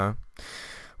 so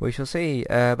we shall see.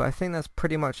 But I think that's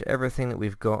pretty much everything that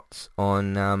we've got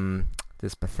on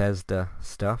this Bethesda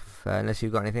stuff. Unless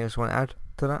you've got anything else you want to add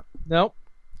to that? Nope.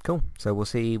 Cool. So we'll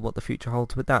see what the future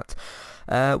holds with that.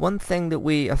 One thing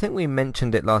that I think we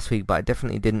mentioned it last week, but I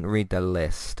definitely didn't read the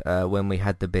list when we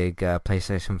had the big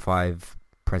PlayStation 5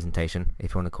 presentation,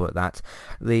 if you want to call it that.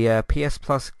 The PS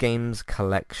Plus Games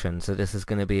Collection. So this is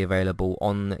going to be available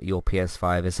on your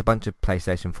PS5. It's a bunch of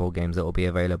PlayStation 4 games that will be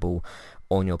available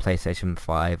on your PlayStation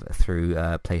 5 through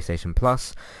PlayStation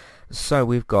Plus. So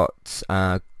we've got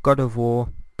God of War,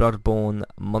 Bloodborne,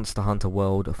 Monster Hunter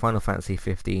World, Final Fantasy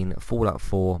 15, Fallout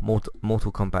 4,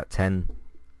 Mortal Kombat 10,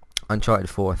 Uncharted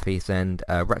 4, Thief's End,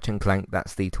 Ratchet & Clank,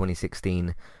 that's the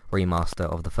 2016 remaster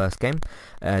of the first game,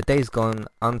 Days Gone,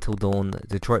 Until Dawn,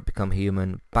 Detroit Become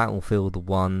Human, Battlefield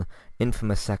 1,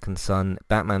 Infamous Second Son,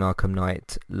 Batman Arkham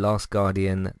Knight, Last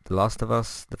Guardian, The Last of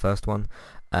Us, the first one,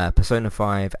 Persona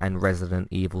 5, and Resident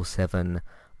Evil 7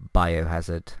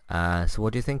 Biohazard. So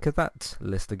what do you think of that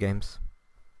list of games?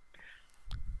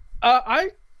 I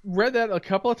read that a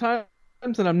couple of times,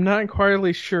 and I'm not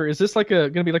entirely sure. Is this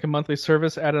going to be like a monthly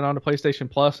service added on to PlayStation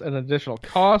Plus at an additional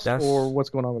cost, or what's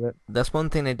going on with it? That's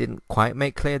one thing they didn't quite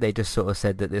make clear. They just sort of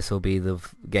said that this will be the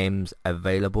games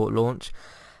available at launch.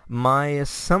 My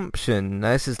assumption,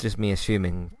 now this is just me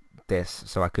assuming this,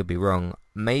 so I could be wrong,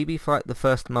 maybe for like the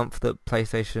first month that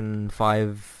PlayStation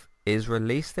 5 is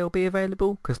released, they'll be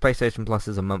available, because PlayStation Plus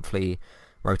is a monthly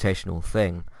rotational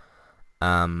thing.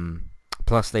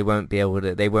 Plus, they won't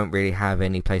really have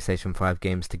any PlayStation 5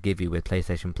 games to give you with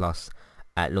PlayStation Plus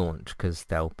at launch, because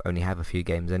they'll only have a few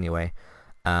games anyway.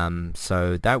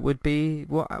 So that would be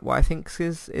what I think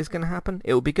is going to happen.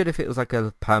 It would be good if it was like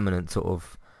a permanent sort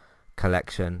of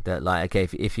collection that, like, okay,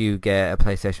 if you get a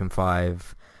PlayStation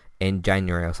 5 in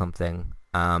January or something,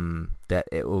 that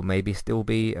it will maybe still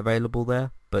be available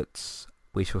there, but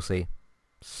we shall see.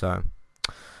 So,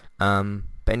 but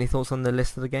any thoughts on the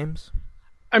list of the games?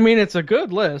 I mean, it's a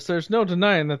good list. There's no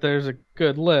denying that there's a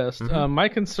good list. Mm-hmm. My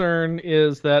concern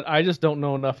is that I just don't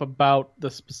know enough about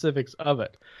the specifics of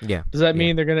it. Yeah. Does that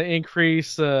mean they're going to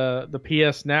increase the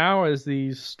PS Now as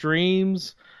these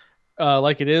streams,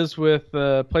 like it is with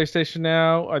PlayStation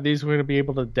Now? Are these going to be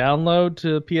able to download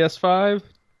to PS5?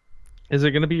 Is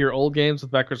it going to be your old games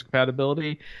with backwards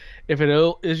compatibility? If it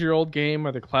is your old game,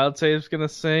 are the cloud saves going to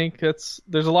sync? There's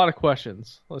a lot of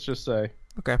questions, let's just say.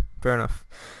 Okay, fair enough.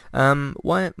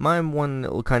 My one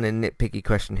little kind of nitpicky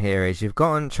question here is, you've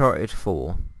got Uncharted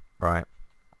 4, right?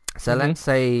 So let's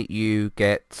say you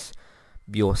get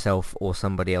yourself or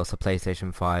somebody else a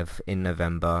PlayStation 5 in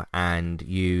November, and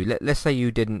let's say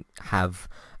you didn't have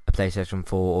a PlayStation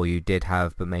 4, or you did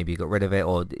have but maybe you got rid of it,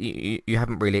 or you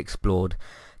haven't really explored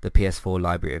the PS4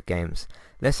 library of games.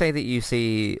 Let's say that you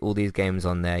see all these games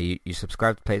on there, you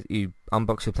subscribe to you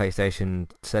unbox your PlayStation,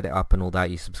 set it up and all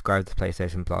that, you subscribe to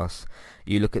PlayStation Plus,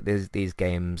 you look at these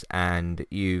games, and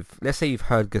let's say you've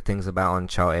heard good things about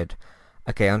Uncharted.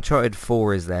 Okay, Uncharted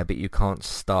 4 is there, but you can't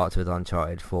start with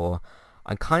Uncharted 4.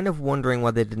 I'm kind of wondering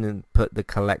why they didn't put the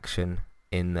collection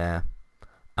in there.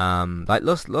 Like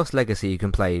Lost Legacy you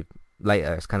can play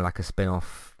later, it's kind of like a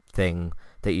spin-off thing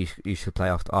that you should play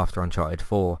after Uncharted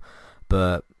 4,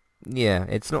 but yeah,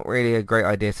 it's not really a great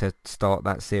idea to start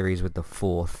that series with the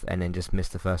fourth and then just miss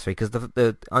the first three, because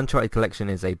the Uncharted collection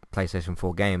is a PlayStation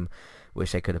 4 game,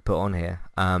 which they could have put on here,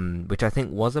 which I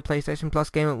think was a PlayStation Plus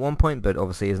game at one point, but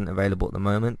obviously isn't available at the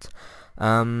moment.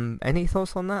 Any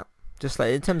thoughts on that? Just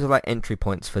like in terms of like entry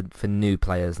points for new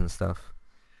players and stuff.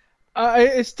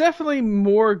 It's definitely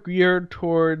more geared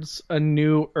towards a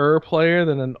newer player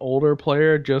than an older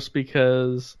player, just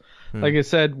because, like I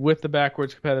said, with the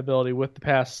backwards compatibility, with the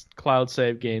past cloud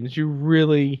save games,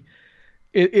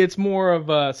 it's more of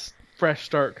a fresh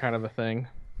start kind of a thing.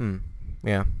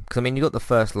 Yeah, because I mean, you got the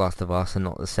first Last of Us and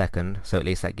not the second, so at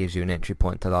least that gives you an entry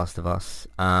point to Last of Us.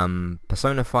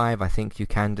 Persona 5, I think you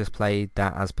can just play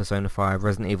that as Persona 5.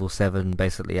 Resident Evil 7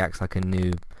 basically acts like a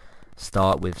new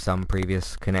start with some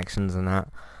previous connections and that.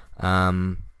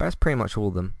 But that's pretty much all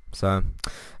of them. So,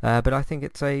 but I think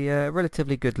it's a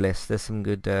relatively good list. There's some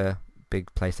good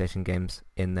big PlayStation games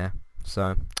in there.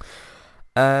 So,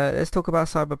 let's talk about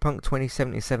Cyberpunk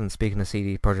 2077. Speaking of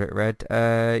CD Projekt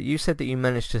Red, you said that you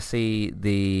managed to see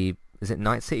is it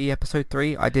Night City Episode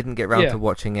 3? I didn't get around to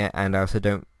watching it, and I also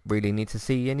don't really need to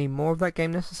see any more of that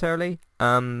game necessarily.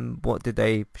 What did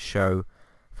they show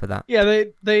for that? Yeah,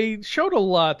 they showed a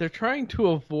lot. They're trying to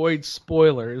avoid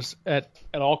spoilers at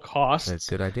all costs. That's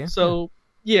a good idea. So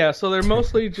so they're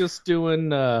mostly just doing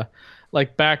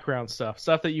like background stuff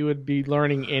that you would be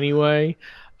learning anyway.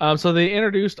 So they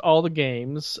introduced all the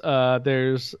games.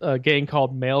 There's a game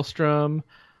called Maelstrom,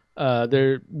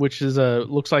 which is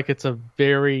looks like it's a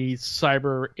very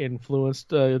cyber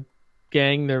influenced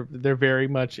gang. They're very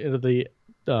much into the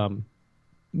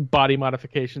body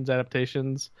modifications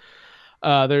adaptations.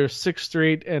 There's Sixth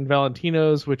Street and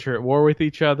Valentino's, which are at war with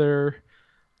each other.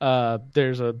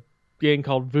 There's a gang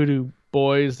called Voodoo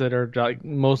Boys that are like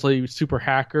mostly super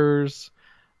hackers.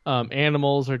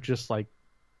 Animals are just like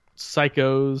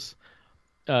psychos.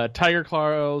 Tiger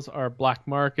Claws are black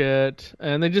market,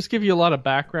 and they just give you a lot of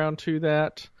background to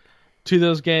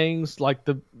those gangs.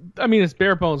 It's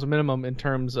bare bones minimum in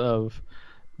terms of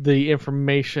the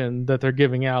information that they're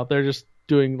giving out. They're just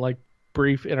doing like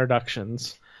brief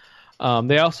introductions.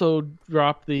 They also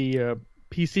dropped the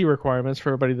PC requirements for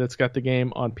everybody that's got the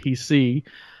game on PC.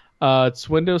 It's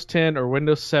Windows 10 or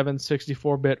Windows 7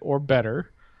 64-bit or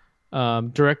better.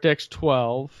 DirectX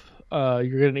 12.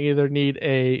 You're going to either need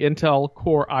a Intel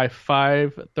Core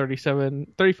i5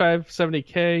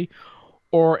 3570K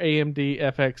or AMD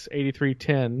FX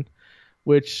 8310,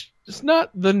 which is not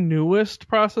the newest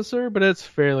processor, but it's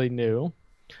fairly new.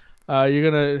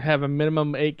 You're going to have a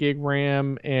minimum 8 gig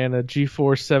RAM and a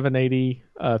GeForce 780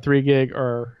 3 gig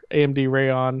or AMD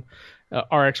Radeon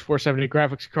RX 470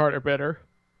 graphics card or better,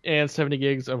 and 70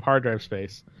 gigs of hard drive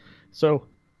space. So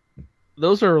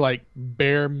those are like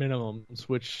bare minimums,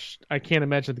 which I can't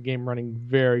imagine the game running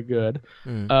very good.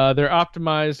 Their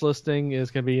optimized listing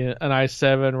is going to be an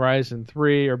i7 Ryzen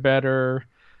 3 or better,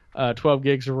 12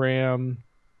 gigs of RAM,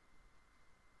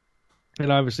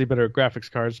 and obviously better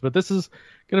graphics cards. But this is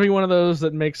going to be one of those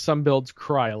that makes some builds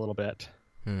cry a little bit.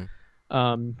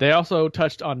 They also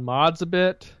touched on mods a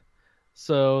bit.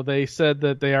 So they said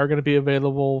that they are going to be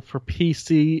available for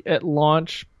PC at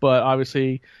launch, but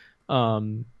obviously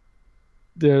those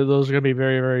are going to be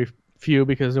very, very few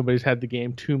because nobody's had the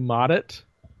game to mod it.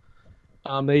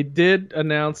 They did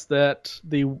announce that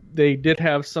they did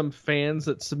have some fans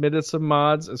that submitted some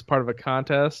mods as part of a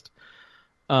contest.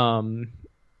 Then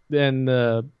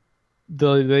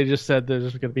they just said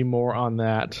there's going to be more on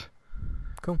that.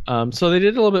 Cool. So they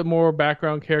did a little bit more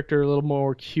background character, a little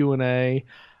more Q&A.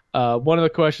 One of the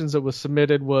questions that was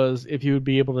submitted was if you would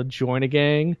be able to join a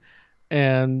gang.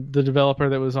 And the developer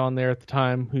that was on there at the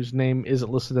time, whose name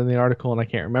isn't listed in the article and I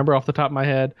can't remember off the top of my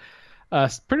head,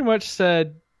 pretty much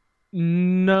said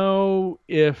no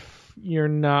if you're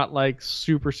not like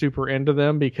super, super into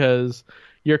them, because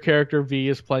your character V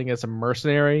is playing as a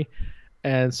mercenary.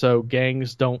 And so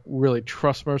gangs don't really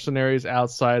trust mercenaries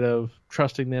outside of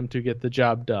trusting them to get the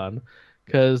job done,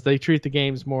 because they treat the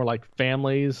games more like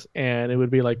families, and it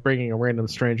would be like bringing a random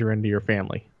stranger into your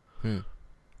family.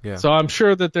 Yeah. So I'm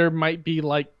sure that there might be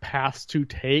like paths to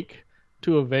take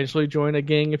to eventually join a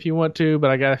gang if you want to, but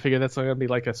I gotta figure that's not gonna be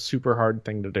like a super hard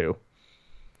thing to do.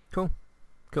 Cool.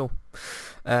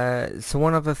 So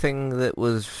one other thing that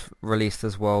was released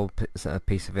as well, a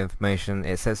piece of information,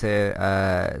 it says here,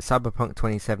 Cyberpunk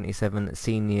 2077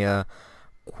 senior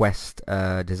Quest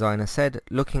designer said,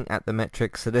 looking at the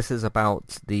metrics, so this is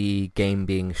about the game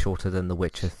being shorter than The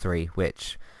Witcher 3,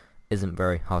 which isn't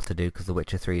very hard to do because The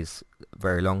Witcher 3 is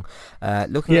very long.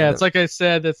 It's like I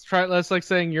said, that's like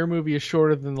saying your movie is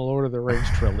shorter than the Lord of the Rings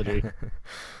trilogy.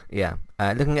 Yeah.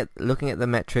 Looking at the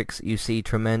metrics, you see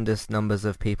tremendous numbers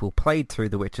of people played through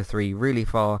The Witcher 3 really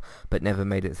far but never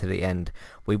made it to the end.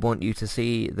 We want you to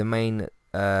see the main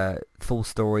full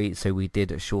story, so we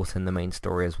did shorten the main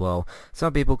story as well.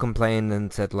 Some people complained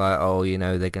and said like, oh,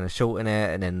 they're going to shorten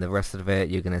it and then the rest of it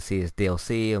you're going to see as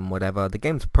DLC and whatever. The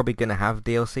game's probably going to have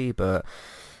DLC, but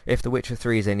if The Witcher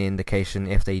 3 is any indication,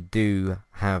 if they do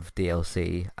have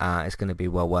DLC, it's going to be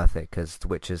well worth it, because The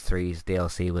Witcher 3's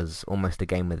DLC was almost a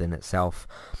game within itself.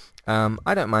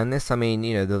 I don't mind this. I mean,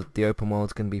 the open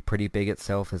world's going to be pretty big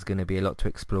itself. There's going to be a lot to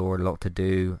explore, a lot to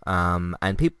do.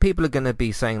 And people are going to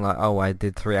be saying like, oh, I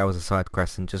did 3 hours of side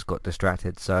quests and just got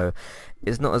distracted. So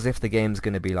it's not as if the game's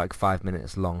going to be like 5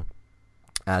 minutes long.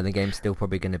 The game's still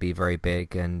probably going to be very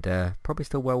big and probably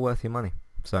still well worth your money.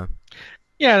 So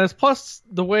yeah, and it's plus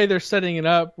the way they're setting it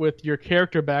up with your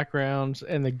character backgrounds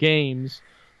and the games.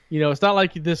 It's not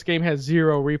like this game has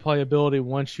zero replayability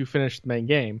once you finish the main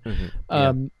game.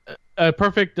 A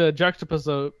perfect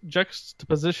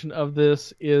juxtaposition of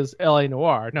this is L.A.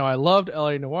 Noire. Now, I loved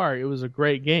L.A. Noire. It was a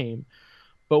great game.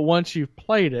 But once you've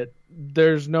played it,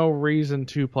 there's no reason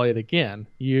to play it again.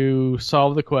 You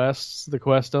solve the quests. The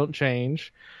quests don't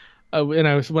change. When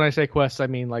I say quests, I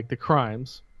mean like the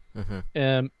crimes.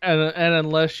 And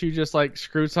unless you just like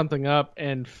screwed something up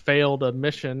and failed a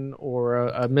mission or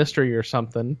a mystery or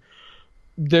something,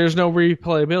 there's no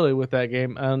replayability with that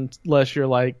game unless you're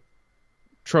like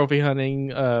trophy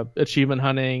hunting, achievement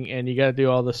hunting, and you got to do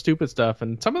all the stupid stuff.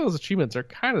 And some of those achievements are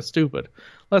kind of stupid.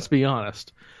 Let's be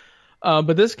honest.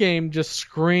 But this game just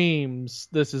screams,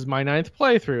 this is my 9th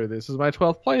playthrough. This is my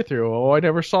 12th playthrough. Oh, I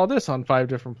never saw this on 5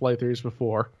 different playthroughs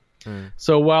before.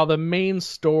 So while the main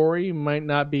story might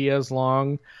not be as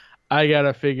long, I got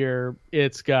to figure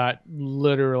it's got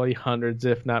literally hundreds,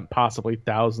 if not possibly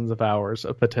thousands of hours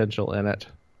of potential in it.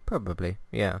 Probably,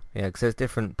 yeah, because there's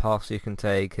different paths you can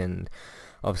take, and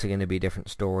obviously going to be different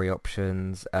story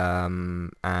options,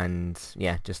 and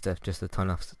yeah, just a ton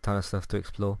of stuff to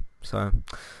explore. So,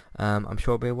 I'm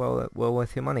sure it'll be well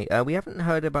worth your money. We haven't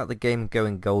heard about the game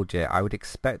going gold yet. I would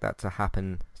expect that to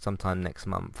happen sometime next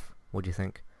month. What do you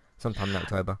think? Sometime in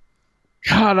October.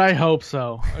 God, I hope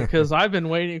so, because I've been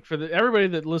waiting for everybody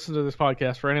that listens to this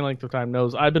podcast for any length of time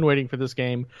knows I've been waiting for this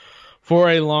game for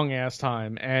a long ass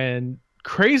time, and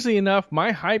crazy enough,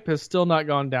 my hype has still not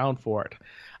gone down for it.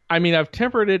 I mean, I've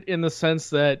tempered it in the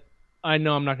sense that I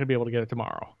know I'm not going to be able to get it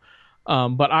tomorrow,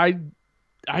 but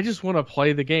I just want to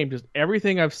play the game. Just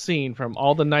everything I've seen from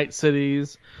all the night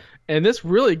cities, and this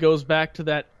really goes back to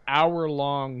that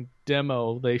hour-long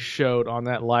demo they showed on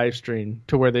that live stream,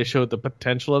 to where they showed the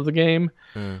potential of the game.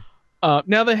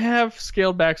 Now they have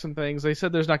scaled back some things. They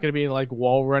said there's not going to be like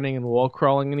wall running and wall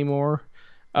crawling anymore,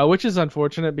 which is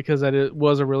unfortunate because it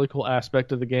was a really cool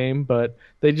aspect of the game, but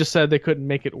they just said they couldn't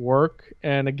make it work.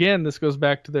 And again, this goes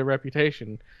back to their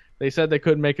reputation. They said they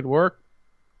couldn't make it work.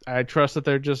 I trust that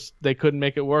they couldn't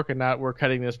make it work, and not we're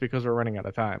cutting this because we're running out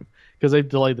of time, because they've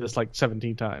delayed this like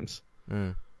 17 times.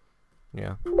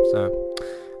 Yeah. So,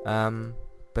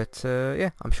 yeah,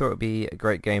 I'm sure it'll be a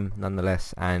great game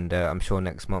nonetheless, and I'm sure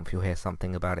next month you'll hear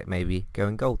something about it maybe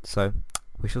going gold. So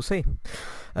we shall see.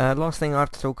 Last thing I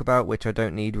have to talk about, which I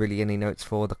don't need really any notes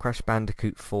for, the Crash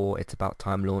Bandicoot 4 It's About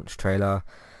Time launch trailer.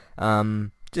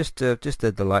 Just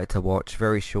a delight to watch.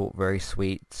 Very short, very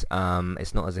sweet.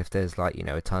 It's not as if there's like,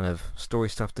 a ton of story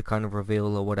stuff to kind of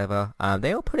reveal or whatever.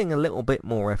 They are putting a little bit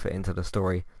more effort into the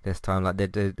story this time. Like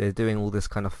they're doing all this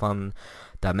kind of fun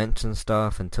dimension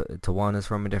stuff, and Tawana's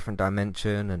from a different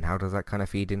dimension, and how does that kind of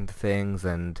feed into things,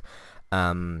 and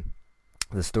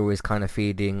the story is kind of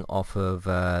feeding off of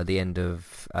the end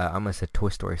of, I almost said Toy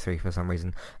Story 3 for some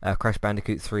reason, Crash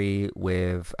Bandicoot 3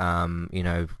 with,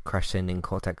 Crash sending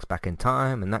Cortex back in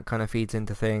time, and that kind of feeds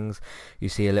into things. You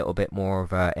see a little bit more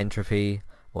of entropy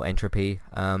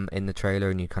in the trailer,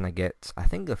 and you kind of get, I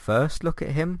think, the first look at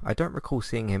him. I don't recall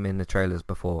seeing him in the trailers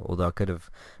before, although I could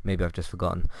have, maybe I've just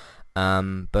forgotten.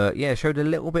 But yeah, showed a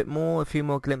little bit more, a few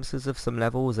more glimpses of some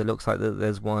levels. It looks like that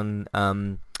there's one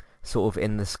sort of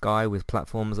in the sky with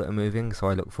platforms that are moving, so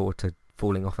I look forward to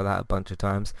falling off of that a bunch of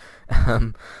times.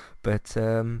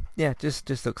 Yeah,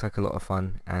 just looks like a lot of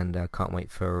fun, and can't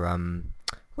wait for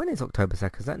when is October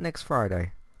 2nd? Is that next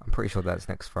Friday? I'm pretty sure that's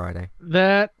next Friday.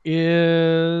 That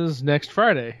is next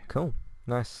Friday. Cool,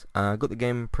 nice. Got the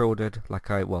game pre-ordered.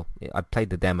 I played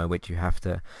the demo, which you have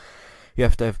to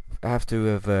have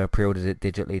pre-ordered it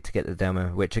digitally to get the demo,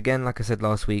 which again, like I said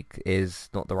last week,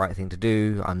 is not the right thing to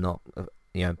do. I'm not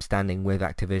standing with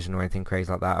Activision or anything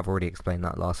crazy like that. I've already explained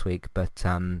that last week, but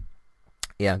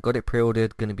yeah, got it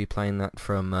pre-ordered. Going to be playing that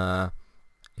from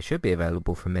it should be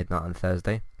available from midnight on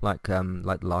Thursday, like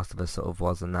The Last of Us sort of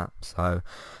was, and that. So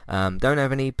don't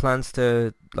have any plans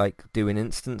to do an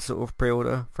instant sort of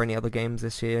pre-order for any other games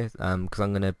this year, because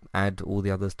I'm going to add all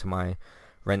the others to my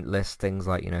rent list, things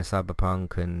like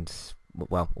Cyberpunk and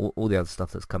all the other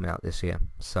stuff that's coming out this year.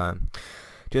 So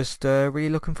just really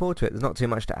looking forward to it. There's not too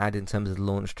much to add in terms of the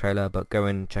launch trailer, but go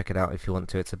and check it out if you want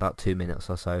to. It's about 2 minutes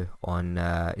or so on.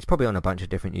 It's probably on a bunch of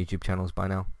different YouTube channels by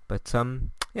now, but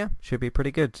yeah, should be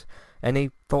pretty good.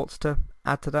 Any thoughts to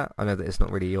add to that? I know that it's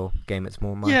not really your game; it's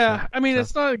more mine. Yeah, I mean,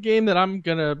 it's not a game that I'm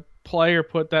gonna play or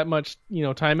put that much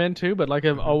time into, but like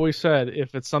I've always said,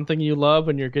 if it's something you love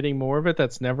and you're getting more of it,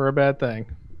 that's never a bad thing.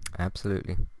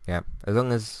 Absolutely, yeah, as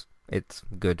long as it's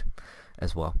good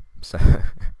as well. So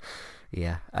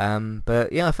yeah,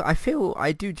 but yeah,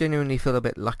 I do genuinely feel a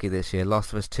bit lucky this year.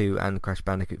 Last of Us 2 and Crash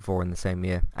Bandicoot 4 in the same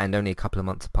year, and only a couple of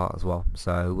months apart as well.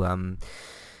 So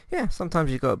yeah,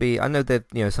 sometimes you've got to be, I know that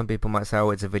some people might say,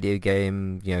 oh, it's a video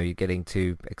game, you're getting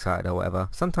too excited or whatever.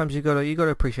 Sometimes you got to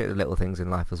appreciate the little things in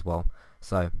life as well.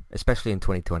 So especially in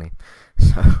 2020.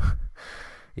 So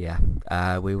yeah,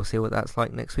 we will see what that's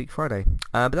like next week Friday.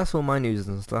 But that's all my news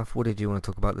and stuff. What did you want to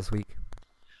talk about this week?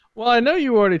 Well, I know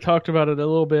you already talked about it a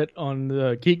little bit on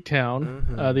the Geek Town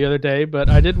the other day, but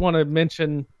I did want to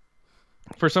mention,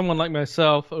 for someone like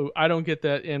myself, I don't get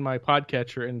that in my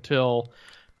podcatcher until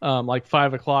like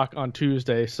 5 o'clock on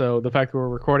Tuesday. So the fact that we're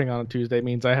recording on a Tuesday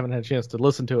means I haven't had a chance to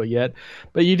listen to it yet.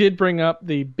 But you did bring up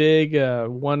the big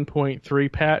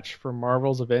 1.3 patch for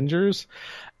Marvel's Avengers,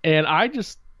 and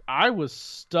I was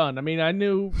stunned. I mean, I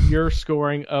knew your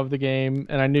scoring of the game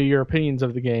and I knew your opinions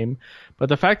of the game, but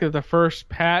the fact that the first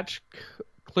patch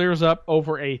clears up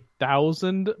over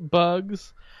 1,000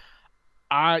 bugs,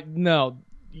 no,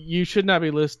 you should not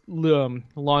be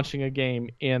launching a game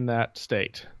in that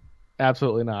state.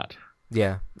 Absolutely not.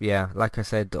 Yeah. Like I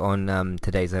said on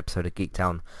today's episode of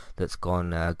Geektown, that's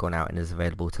gone out and is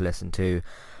available to listen to.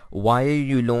 Why are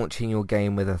you launching your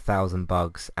game with 1,000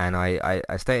 bugs? And I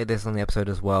stated this on the episode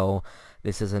as well.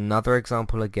 This is another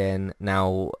example again.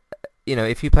 Now,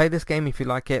 if you play this game, if you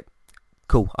like it,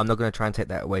 cool. I'm not going to try and take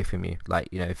that away from you. Like,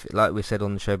 like we said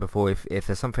on the show before, if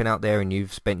there's something out there and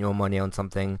you've spent your money on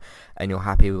something and you're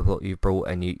happy with what you've brought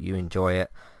and you enjoy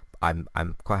it,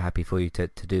 I'm quite happy for you to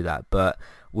do that. But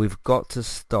we've got to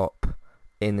stop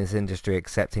in this industry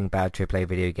accepting bad AAA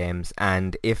video games,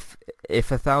 and if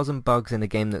 1,000 bugs in a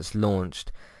game that's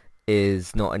launched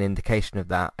is not an indication of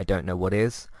that, I don't know what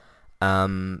is.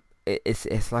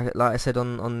 It's like I said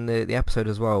on the episode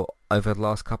as well, over the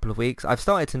last couple of weeks I've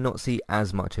started to not see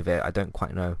as much of it. I don't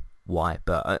quite know why,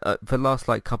 but for the last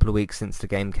couple of weeks since the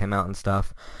game came out and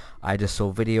stuff, I just saw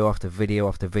video after video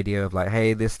after video of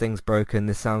hey, this thing's broken,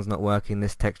 this sound's not working,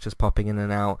 this texture's popping in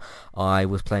and out. I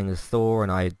was playing as Thor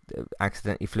and I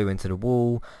accidentally flew into the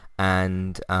wall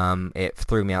and it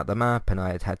threw me out the map and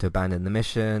I had to abandon the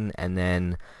mission, and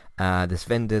then this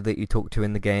vendor that you talk to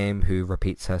in the game who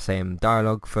repeats her same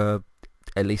dialogue for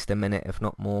at least a minute, if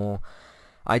not more.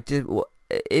 You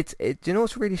know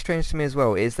what's really strange to me as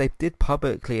well is they did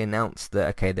publicly announce that,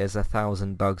 okay, there's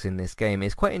 1,000 bugs in this game.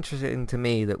 It's quite interesting to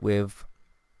me that with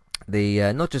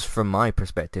the not just from my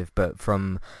perspective, but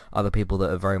from other people that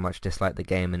have very much disliked the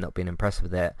game and not been impressed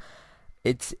with it,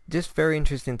 it's just very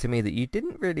interesting to me that you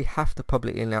didn't really have to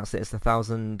publicly announce that it's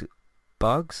 1,000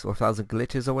 bugs or 1,000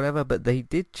 glitches or whatever, but they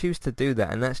did choose to do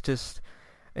that, and that's just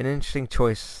an interesting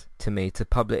choice to me to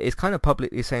it's kind of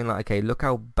publicly saying okay, look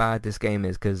how bad this game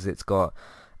is because it's got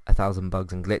 1,000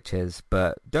 bugs and glitches,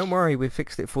 but don't worry, we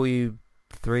fixed it for you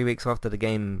 3 weeks after the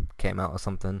game came out or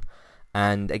something.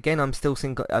 And again, I'm still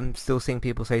seeing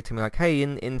people say to me hey,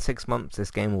 in 6 months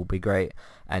this game will be great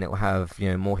and it will have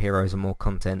more heroes and more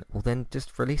content. Well, then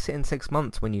just release it in 6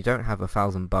 months when you don't have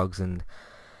 1,000 bugs and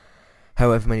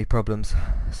however many problems.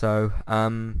 So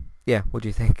yeah, what do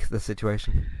you think of the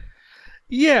situation?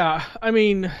 Yeah, I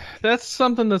mean, that's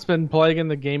something that's been plaguing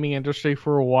the gaming industry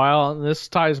for a while, and this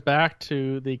ties back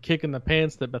to the kick in the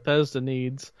pants that Bethesda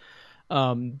needs.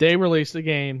 They released a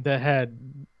game that had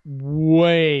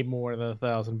way more than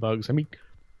 1,000 bugs. I mean,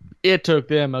 it took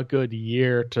them a good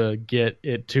year to get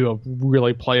it to a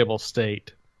really playable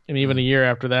state, and even a year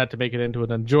after that to make it into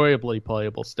an enjoyably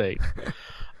playable state.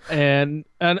 And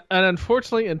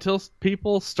unfortunately, until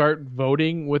people start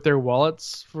voting with their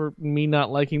wallets, for me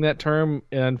not liking that term,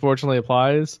 it unfortunately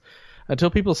applies,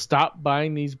 until people stop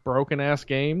buying these broken ass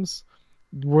games,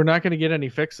 we're not going to get any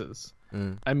fixes.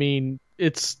 I mean,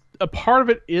 it's a part of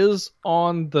it is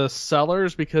on the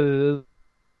sellers because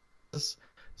it is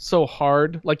so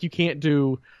hard. Like you can't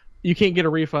get a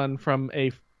refund from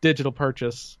a digital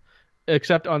purchase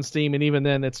except on Steam, and even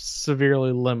then it's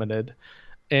severely limited.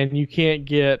 And you can't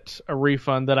get a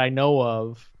refund that I know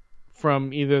of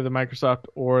from either the Microsoft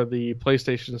or the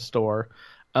PlayStation Store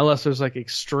unless there's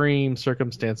extreme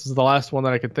circumstances. The last one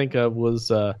that I could think of was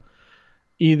both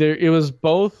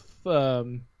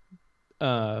Gotham.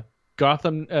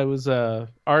 It was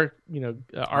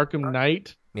Arkham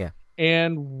Knight. Yeah.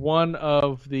 And one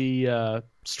of the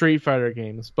Street Fighter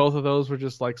games. Both of those were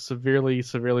just severely,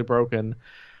 severely broken.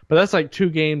 But that's 2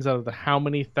 games out of the how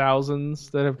many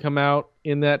thousands that have come out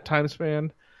in that time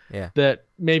span. Yeah. That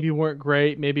maybe weren't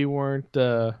great, maybe weren't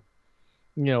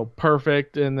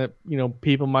perfect, and that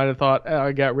people might have thought, oh,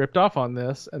 I got ripped off on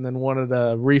this, and then wanted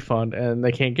a refund, and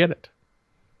they can't get it.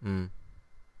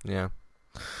 Yeah.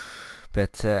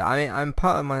 But I mean, I've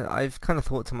kind of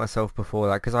thought to myself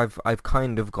before, because I've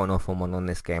kind of gone off on one on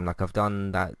this game. I've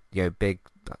done that big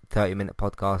 30-minute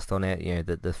podcast on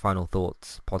it. The Final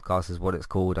Thoughts podcast is what it's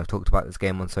called. I've talked about this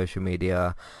game on social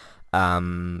media,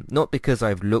 not because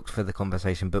I've looked for the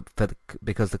conversation, but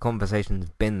because the conversation's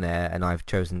been there and I've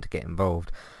chosen to get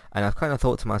involved. And I've kind of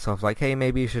thought to myself, hey,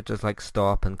 maybe you should just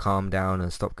stop and calm down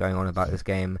and stop going on about this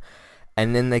game.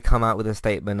 And then they come out with a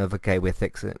statement of, okay, we're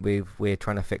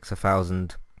trying to fix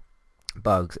 1,000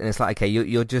 bugs, and it's okay,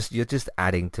 you're just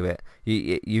adding to it.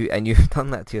 You've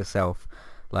done that to yourself.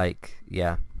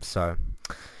 Yeah. So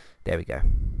there we go.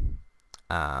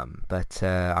 But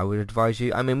I would advise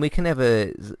you. I mean, we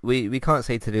can't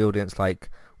say to the audience like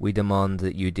we demand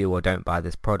that you do or don't buy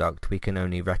this product. We can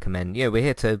only recommend. Yeah, we're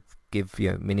here to give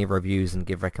mini reviews and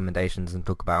give recommendations and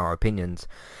talk about our opinions.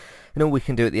 And all we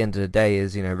can do at the end of the day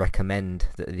is recommend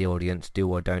that the audience do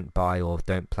or don't buy or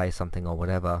don't play something or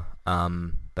whatever.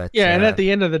 But and at the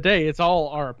end of the day, it's all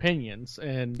our opinions,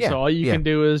 and so all you can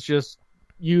do is just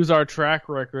use our track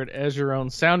record as your own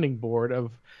sounding board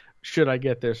of should I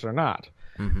get this or not.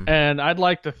 Mm-hmm. And I'd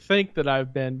like to think that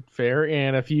I've been fair,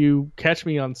 and if you catch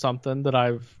me on something that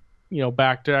I've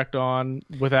backtracked on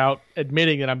without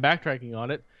admitting that I'm backtracking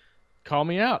on it, call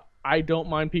me out. I don't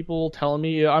mind people telling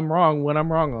me I'm wrong when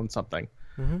I'm wrong on something.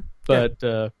 Mm-hmm. But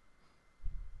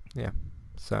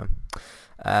so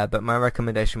but my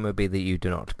recommendation would be that you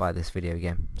do not buy this video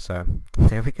game. So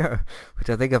there we go, which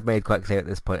I think I've made quite clear at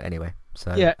this point anyway.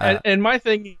 So and my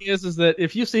thing is that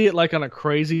if you see it like on a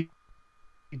crazy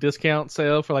discount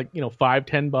sale for like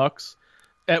 $5-10,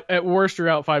 at worst you're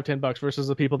out $5-10 versus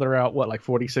the people that are out like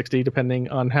 40-60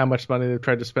 depending on how much money they've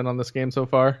tried to spend on this game so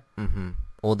far. Mm-hmm.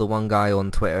 Or the one guy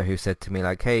on Twitter who said to me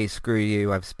like, hey, screw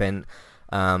you, I've spent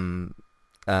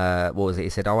what was it? He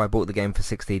said, I bought the game for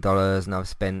 $60 and I've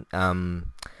spent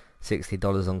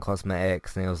 $60 on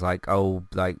cosmetics, and he was like,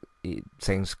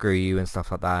 saying screw you and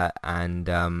stuff like that, and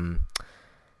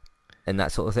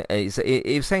that sort of thing.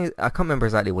 He was saying, I can't remember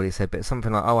exactly what he said, but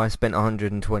something like, I spent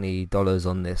 $120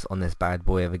 on this bad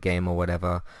boy of a game or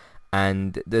whatever.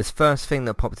 And this first thing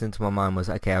that popped into my mind was,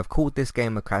 okay, I've called this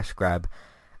game a cash grab,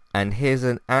 and here's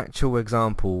an actual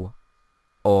example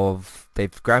of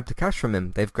they've grabbed the cash from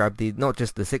him. They've grabbed not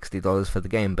just the $60 for the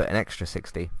game, but an extra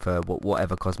 $60 for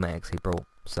whatever cosmetics he brought.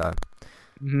 So,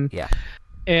 yeah.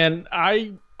 And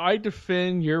I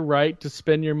defend your right to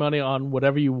spend your money on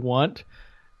whatever you want,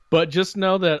 but just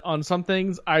know that on some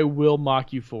things I will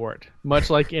mock you for it,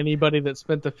 much like anybody that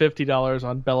spent the $50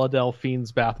 on Bella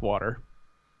Delphine's bathwater.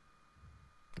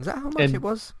 Is that how much it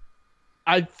was?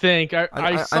 I think I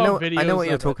saw videos. I know what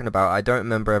you're talking about. I don't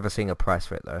remember ever seeing a price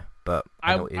for it though. But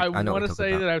I want to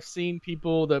say that I've seen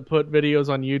people that put videos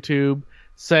on YouTube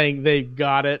saying they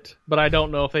got it, but I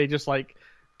don't know if they just like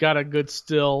got a good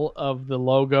still of the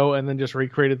logo and then just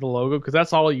recreated the logo, because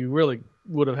that's all you really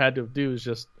would have had to do is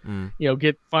just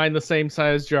find the same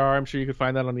size jar. I'm sure you could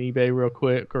find that on eBay real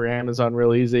quick or Amazon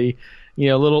real easy.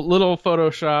 Little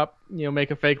Photoshop,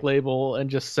 make a fake label and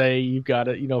just say you got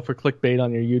it, for clickbait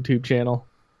on your YouTube channel.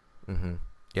 Mm-hmm.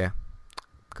 Yeah.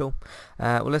 Cool.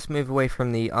 Well, let's move away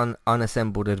from the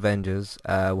unassembled Avengers.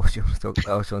 What do you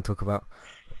want to talk about?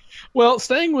 Well,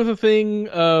 staying with the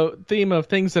theme of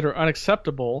things that are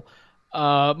unacceptable,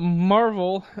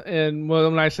 Marvel, and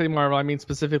when I say Marvel, I mean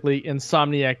specifically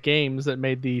Insomniac Games that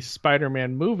made the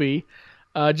Spider-Man movie,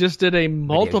 just did a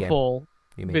multiple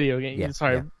video game. Yeah,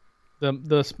 sorry. Yeah.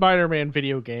 The Spider-Man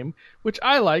video game, which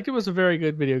I liked. It was a very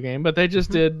good video game, but they just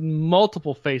did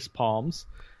multiple face palms.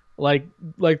 Like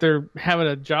they're having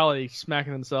a jolly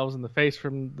smacking themselves in the face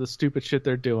from the stupid shit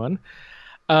they're doing.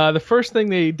 The first thing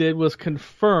they did was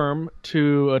confirm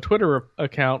to a Twitter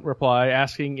account reply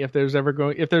asking if there's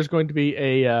going to be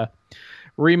a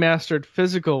remastered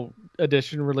physical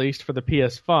edition released for the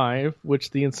PS5,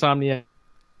 which the Insomniac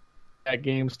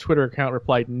Games Twitter account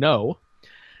replied no.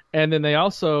 And then they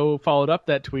also followed up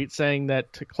that tweet saying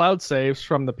that cloud saves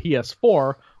from the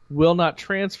PS4 will not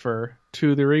transfer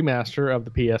to the remaster of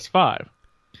the PS5.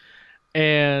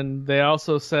 And they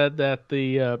also said that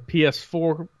the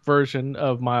PS4 version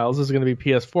of Miles is going to be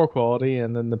PS4 quality,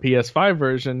 and then the PS5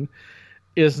 version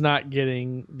is not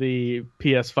getting the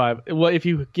PS5. Well, if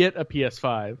you get a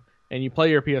PS5 and you play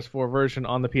your PS4 version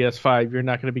on the PS5, you're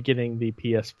not going to be getting the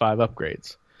PS5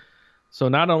 upgrades. So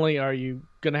not only are you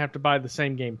going to have to buy the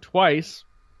same game twice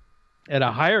at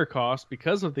a higher cost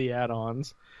because of the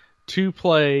add-ons to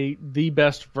play the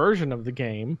best version of the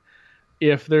game,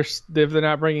 if they're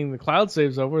not bringing the cloud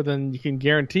saves over, then you can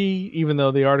guarantee, even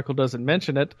though the article doesn't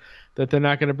mention it, that they're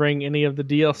not going to bring any of the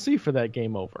DLC for that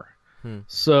game over.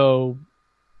 So,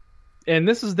 and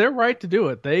this is their right to do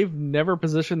it. They've never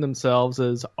positioned themselves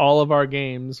as all of our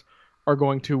games are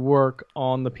going to work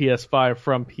on the PS5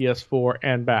 from PS4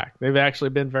 and back. They've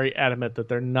actually been very adamant that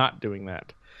they're not doing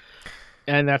that.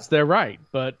 And that's their right,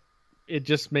 but it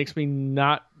just makes me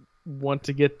not want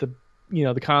to get the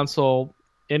console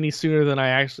any sooner than I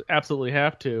actually absolutely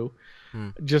have to,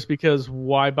 just because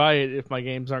why buy it if my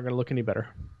games aren't going to look any better?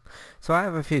 So I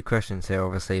have a few questions here,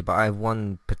 obviously, but I have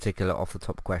one particular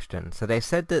off-the-top question. So they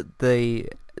said that the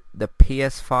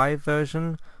PS5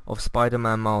 version of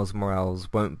Spider-Man Miles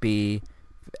Morales won't be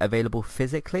available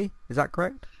physically. Is that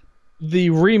correct? The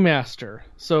remaster.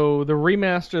 So the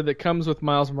remaster that comes with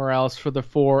Miles Morales for the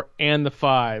 4 and the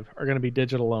 5 are going to be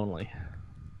digital only.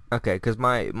 Okay, because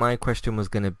my question was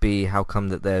going to be how come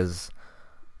that there's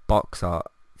box art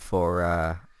for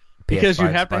PS5 Because you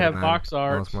have to have Spider-Man, box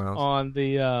art Miles Morales? on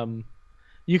the...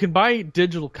 you can buy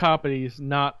digital copies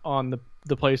not on the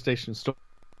PlayStation Store.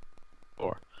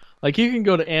 Like, you can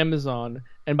go to Amazon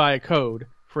and buy a code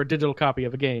for a digital copy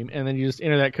of a game, and then you just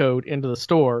enter that code into the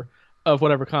store of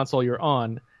whatever console you're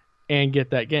on and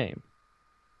get that game.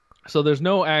 So there's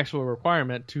no actual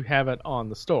requirement to have it on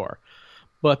the store.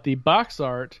 But the box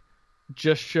art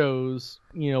just shows,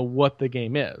 what the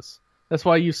game is. That's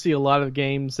why you see a lot of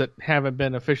games that haven't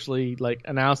been officially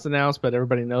announced, but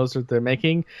everybody knows that they're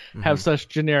making, have such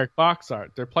generic box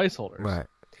art. They're placeholders. Right,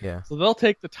 yeah. So they'll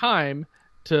take the time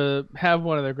to have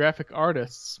one of their graphic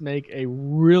artists make a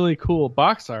really cool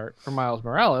box art for Miles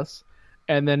Morales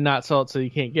and then not sell it so you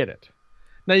can't get it.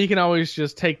 Now you can always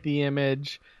just take the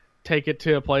image, take it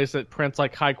to a place that prints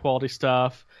high quality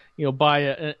stuff,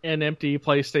 buy an empty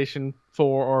PlayStation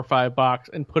 4 or 5 box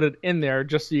and put it in there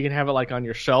just so you can have it on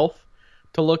your shelf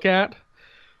to look at.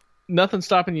 Nothing's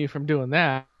stopping you from doing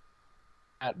that.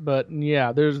 But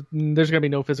yeah, there's going to be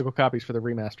no physical copies for the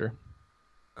remaster.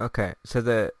 Okay,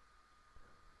 so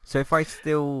if I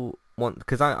still want,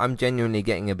 because I'm genuinely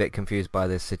getting a bit confused by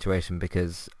this situation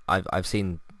because I've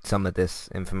seen some of this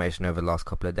information over the last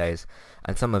couple of days,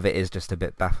 and some of it is just a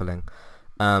bit baffling.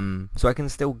 So I can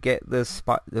still get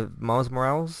the Miles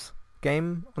Morales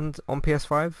game on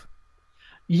PS5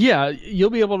 Yeah, you'll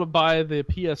be able to buy the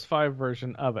PS5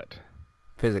 version of it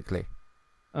physically.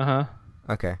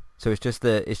 Okay, so it's just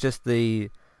the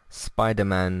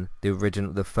Spider-Man, the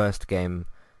original, the first game,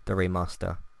 the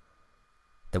remaster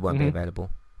that won't be available.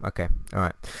 Okay, all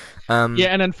right. Yeah,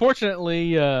 and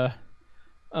unfortunately, the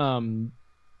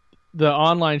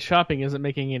online shopping isn't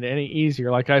making it any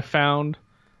easier. I found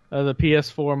the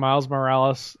PS4 Miles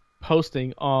Morales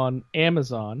posting on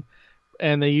Amazon,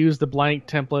 and they use the blank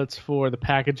templates for the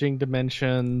packaging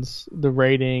dimensions, the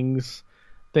ratings,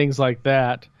 things like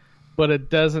that, but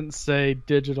it doesn't say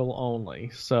digital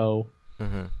only. So.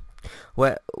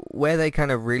 Where they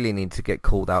kind of really need to get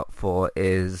called out for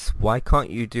is why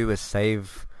can't you do a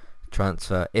save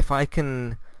transfer? If I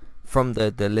can, from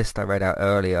the list I read out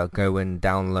earlier, go and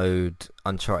download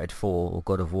Uncharted 4 or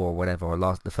God of War or whatever, or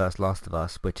the first Last of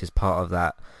Us, which is part of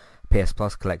that PS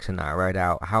Plus collection that I read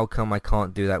out, how come I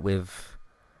can't do that with...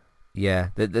 Yeah,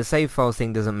 the save files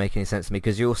thing doesn't make any sense to me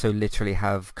because you also literally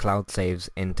have cloud saves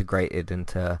integrated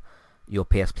into your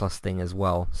PS Plus thing as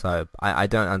well, so I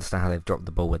don't understand how they've dropped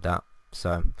the ball with that.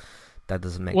 So that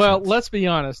doesn't make sense. Well, let's be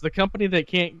honest. The company that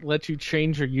can't let you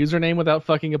change your username without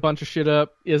fucking a bunch of shit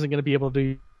up isn't going to be able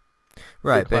to do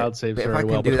cloud saves but if very I can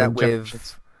well do that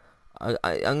generations. with...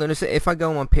 I'm going to say, if I go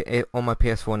on my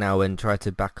PS4 now and try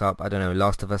to back up, I don't know,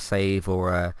 Last of Us save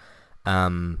or a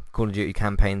Call of Duty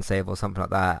campaign save or something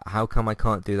like that, how come I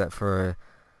can't do that for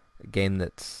a game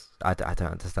that's... I don't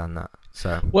understand that.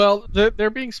 So well, they're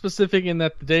being specific in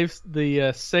that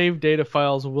the save data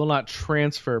files will not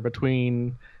transfer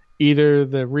between either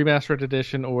the remastered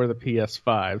edition or the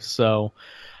PS5. So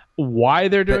why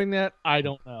they're doing that, I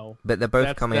don't know. But they're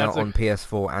both coming out on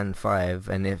PS4 and 5,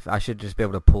 and if I should just be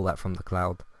able to pull that from the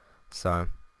cloud. So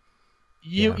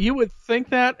you would think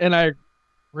that, and I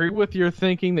agree with your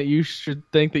thinking that you should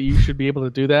think that you should be able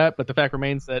to do that. But the fact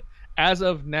remains that as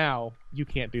of now, you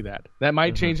can't do that. That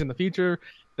might change in the future.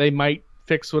 They might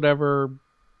fix whatever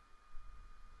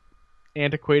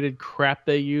antiquated crap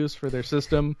they use for their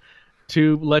system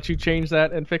to let you change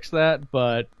that and fix that,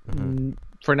 but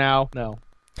for now, no.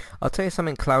 I'll tell you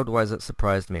something cloud-wise that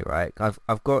surprised me, right?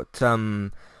 I've got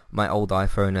my old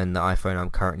iPhone and the iPhone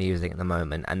I'm currently using at the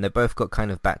moment, and they've both got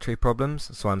kind of battery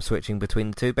problems, so I'm switching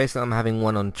between the two. Basically, I'm having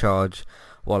one on charge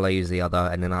while I use the other,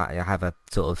 and then I have a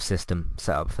sort of system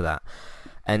set up for that.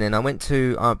 And then I went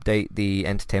to update the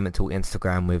entertainment tool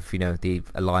Instagram with, the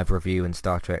live review and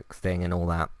Star Trek thing and all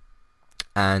that.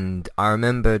 And I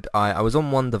remembered I was on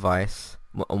one device,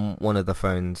 on one of the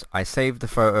phones. I saved the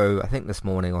photo, I think this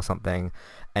morning or something.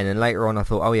 And then later on I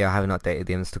thought, oh yeah, I haven't updated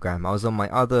the Instagram. I was on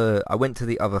I went to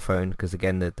the other phone because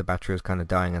again the battery was kind of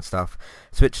dying and stuff.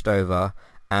 Switched over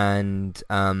and,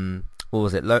 what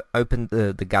was it? Opened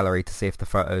the gallery to see if the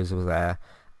photos were there.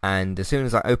 And as soon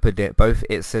as I opened it,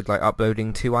 it said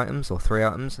uploading 2 items or 3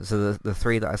 items. So the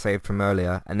 3 that I saved from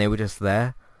earlier, and they were just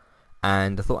there.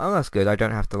 And I thought, oh, that's good. I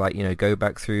don't have to go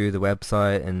back through the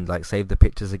website and save the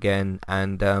pictures again.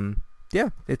 And yeah,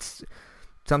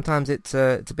 sometimes it's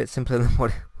a bit simpler than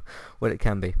what it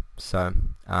can be. So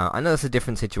I know that's a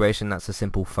different situation. That's a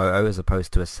simple photo as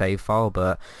opposed to a save file,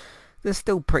 but there's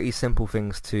still pretty simple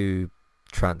things to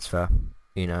transfer,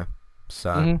 you know.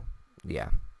 So yeah,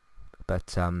 but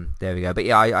there we go. But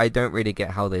yeah, I don't really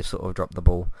get how they've sort of dropped the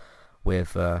ball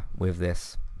with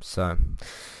this. So,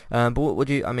 but what would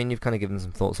you? I mean, you've kind of given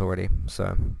some thoughts already.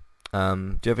 So,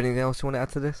 do you have anything else you want to add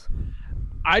to this?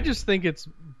 I just think it's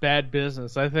bad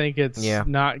business. I think it's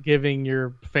not giving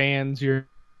your fans your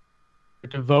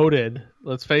devoted,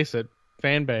 let's face it,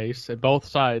 fan base at both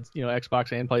sides, you know,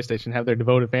 Xbox and PlayStation have their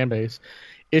devoted fan base.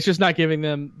 It's just not giving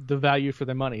them the value for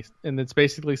their money. And it's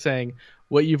basically saying,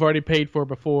 what you've already paid for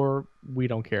before, we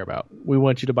don't care about. We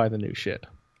want you to buy the new shit.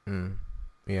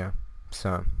 Yeah.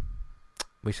 So,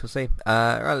 we shall see.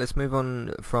 Right, let's move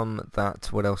on from that.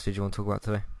 What else did you want to talk about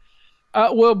today?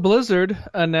 Well, Blizzard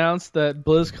announced that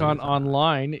BlizzCon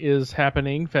Online is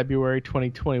happening February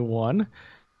 2021.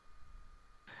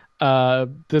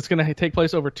 That's going to take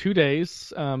place over 2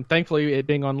 daars. Thankfully, it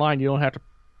being online, you don't have to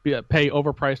pay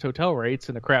overpriced hotel rates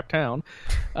in a crap town.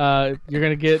 You're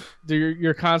going to get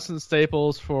your constant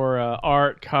staples for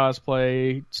art,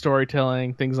 cosplay,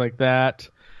 storytelling, things like that.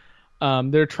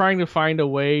 They're trying to find a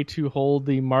way to hold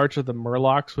the March of the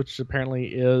Murlocs, which apparently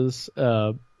is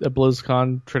a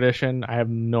BlizzCon tradition. I have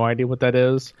no idea what that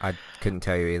is. I couldn't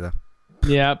tell you either.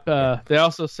 Yeah. They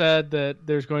also said that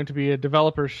there's going to be a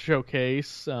developer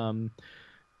showcase.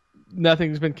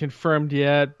 Nothing's been confirmed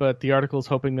yet, but the article is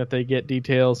hoping that they get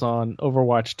details on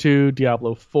Overwatch 2,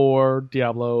 Diablo 4,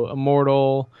 Diablo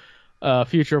Immortal,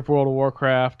 future of World of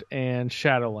Warcraft, and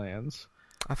Shadowlands.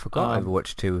 I forgot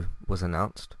Overwatch 2 was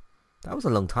announced. That was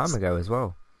a long time ago as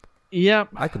well. Yep.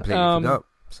 I completely forgot.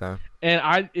 So.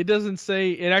 And it doesn't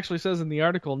say, it actually says in the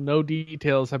article, no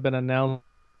details have been announced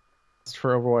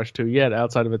for Overwatch 2 yet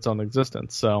outside of its own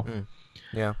existence. So,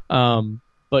 yeah.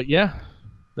 But yeah,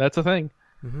 that's a thing.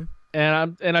 Mm-hmm.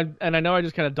 And I know I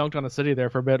just kind of dunked on the city there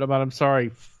for a bit, but I'm sorry,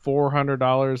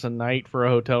 $400 a night for a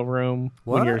hotel room.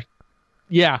 What?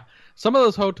 Some of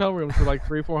those hotel rooms are like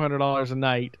 $300-400 a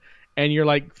night, and you're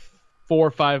like 4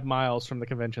 or 5 miles from the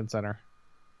convention center.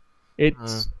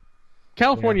 It's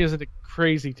California is a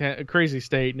crazy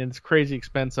state, and it's crazy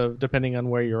expensive depending on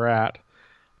where you're at.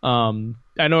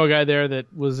 I know a guy there that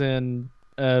was in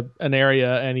an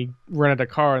area, and he rented a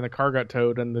car, and the car got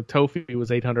towed, and the tow fee was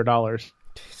 $800.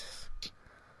 Jesus.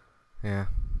 Yeah.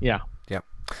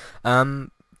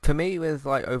 For me, with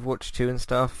like Overwatch 2 and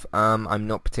stuff, I'm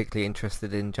not particularly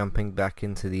interested in jumping back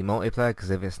into the multiplayer, because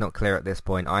if it's not clear at this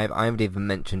point, I haven't even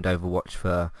mentioned Overwatch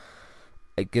for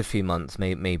a good few months,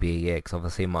 maybe a year, because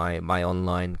obviously my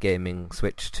online gaming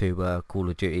switched to Call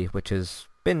of Duty, which has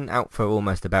been out for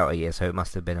almost about a year, so it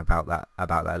must have been about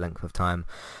that length of time.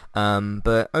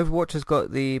 But Overwatch has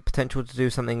got the potential to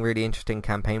do something really interesting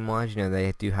campaign-wise. You know,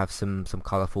 they do have some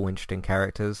colourful, interesting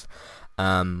characters.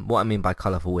 What I mean by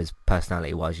colourful is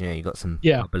personality-wise. You know, you got some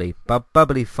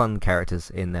bubbly, fun characters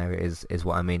in there. Is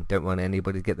what I mean. Don't want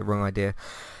anybody to get the wrong idea.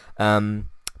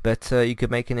 But you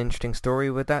could make an interesting story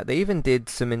with that. They even did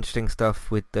some interesting stuff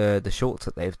with the shorts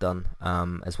that they've done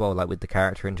as well, like with the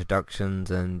character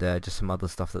introductions and just some other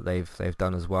stuff that they've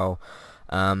done as well.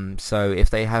 So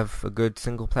if they have a good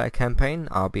single-player campaign,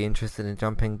 I'll be interested in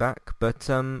jumping back. But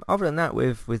other than that,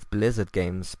 with Blizzard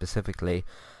games specifically,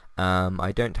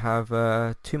 I don't have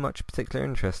too much particular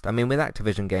interest. I mean, with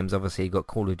Activision games, obviously you've got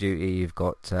Call of Duty, you've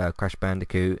got Crash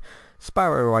Bandicoot,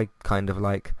 Spyro I kind of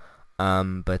like.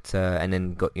 But and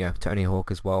then got Tony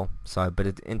Hawk as well. So,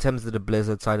 but in terms of the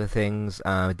Blizzard side of things,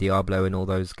 Diablo and all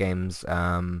those games,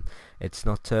 it's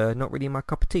not really my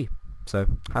cup of tea. So,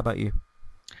 how about you?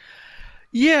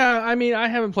 Yeah, I mean, I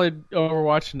haven't played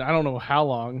Overwatch in I don't know how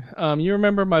long. You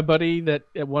remember my buddy that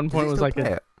at one point was like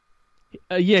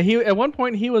he at one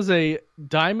point he was a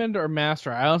diamond or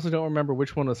master. I honestly don't remember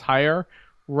which one was higher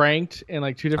ranked in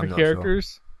like 2 different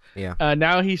characters. Sure. Yeah.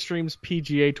 Now he streams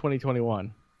PGA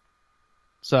 2021.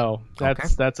 So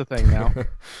that's a thing now.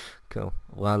 Cool.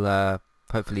 Well,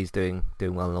 hopefully he's doing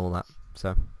well and all that.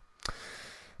 So,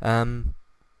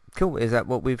 cool. Is that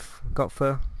what we've got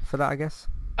for that? I guess.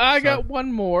 I got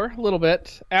one more, a little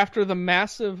bit after the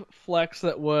massive flex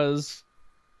that was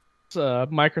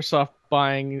Microsoft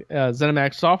buying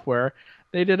ZeniMax Software.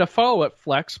 They did a follow-up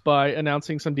flex by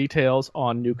announcing some details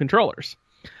on new controllers.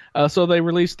 So they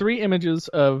released 3 images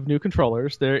of new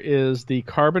controllers. There is the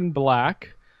Carbon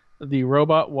Black, the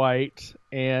Robot White,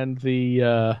 and the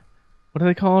what are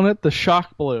they calling it? The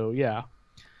Shock Blue. Yeah.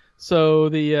 So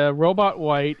the Robot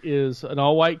White is an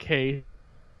all-white case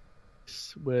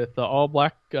with all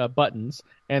black buttons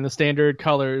and the standard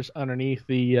colors underneath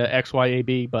the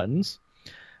XYAB buttons.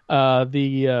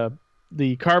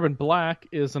 The Carbon Black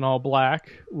is an all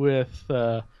black with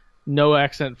no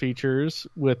accent features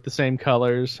with the same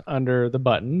colors under the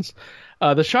buttons.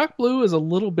 The Shock Blue is a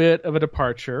little bit of a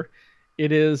departure.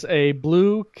 It is a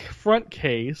blue front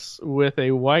case with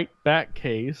a white back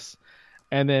case,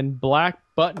 and then black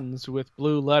buttons with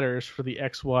blue letters for the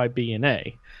X, Y, B, and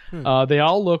A. They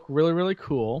all look really, really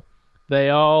cool. They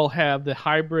all have the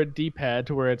hybrid D-pad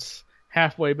to where it's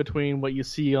halfway between what you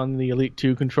see on the Elite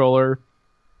 2 controller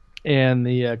and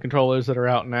the controllers that are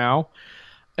out now.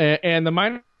 And the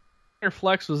minor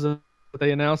flex was that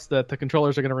they announced that the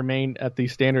controllers are going to remain at the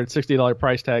standard $60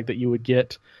 price tag that you would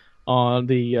get on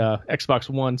the Xbox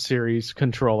One series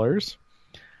controllers.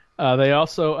 They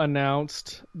also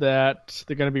announced that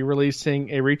they're going to be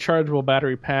releasing a rechargeable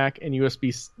battery pack and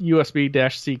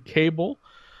USB-C cable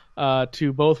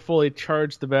to both fully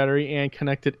charge the battery and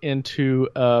connect it into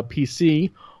a PC,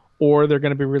 or they're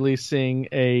going to be releasing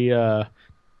a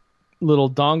little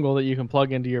dongle that you can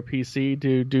plug into your PC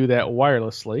to do that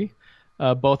wirelessly.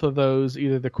 Both of those,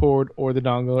 either the cord or the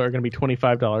dongle, are going to be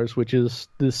 $25, which is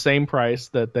the same price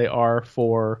that they are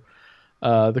for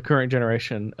the current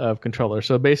generation of controllers.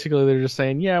 So basically, they're just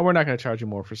saying, yeah, we're not going to charge you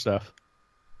more for stuff.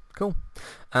 Cool.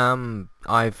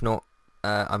 I've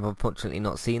unfortunately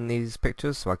not seen these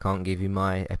pictures, so I can't give you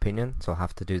my opinion, so I'll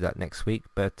have to do that next week.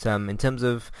 But in terms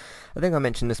of, I think I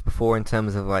mentioned this before, in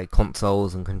terms of like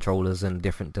consoles and controllers and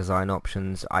different design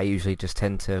options, I usually just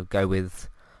tend to go with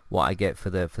what I get for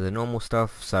the normal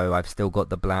stuff. So I've still got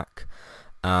the black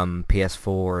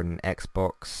PS4 and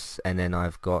Xbox, and then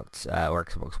I've got or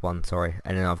Xbox One, sorry,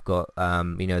 and then I've got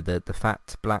the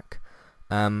fat black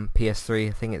PS3.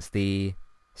 I think it's the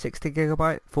 60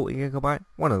 gigabyte, 40 gigabyte,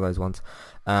 one of those ones.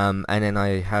 And then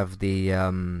I have the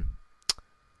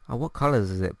what colors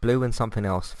is it? Blue and something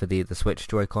else for the Switch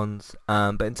Joy-Cons.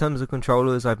 But in terms of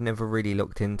controllers, I've never really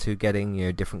looked into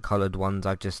getting different colored ones.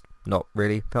 I've just not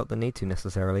really felt the need to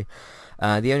necessarily.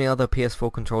 The only other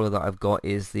PS4 controller that I've got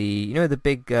is the the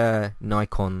big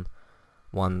Nikon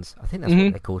ones. I think that's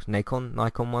what they're called,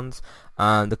 Nikon ones.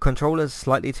 The controller's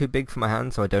slightly too big for my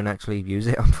hand, so I don't actually use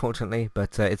it, unfortunately.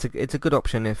 But it's a good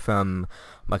option if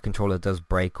my controller does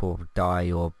break or die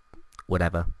or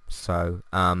whatever. So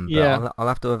but I'll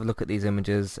have to have a look at these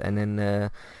images and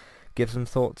then give some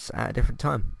thoughts at a different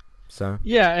time. So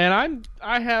yeah, and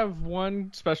I have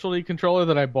one specialty controller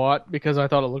that I bought because I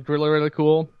thought it looked really, really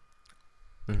cool,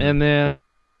 and then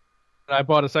I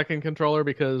bought a second controller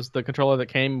because the controller that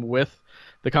came with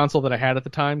the console that I had at the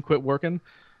time quit working.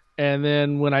 And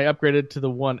then when I upgraded to the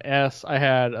One S, I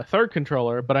had a third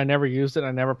controller, but I never used it.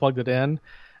 I never plugged it in.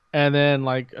 And then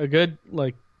like a good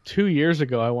 2 years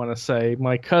ago, I want to say,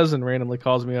 my cousin randomly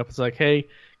calls me up. It's like, hey,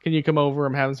 can you come over?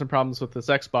 I'm having some problems with this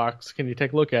Xbox. Can you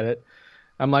take a look at it?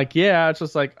 I'm like, yeah. It's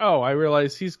just like, oh, I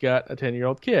realize he's got a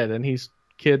 10-year-old kid, and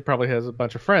kid probably has a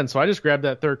bunch of friends. So I just grabbed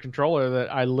that third controller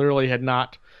that I literally had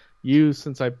not used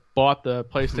since I bought the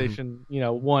PlayStation,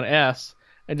 One S,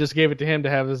 and just gave it to him to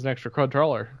have as an extra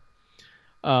controller.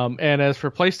 And as for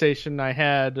PlayStation, I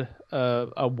had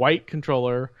a white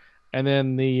controller, and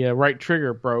then the right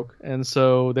trigger broke, and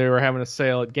so they were having a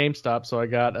sale at GameStop, so I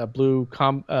got a blue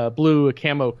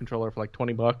camo controller for like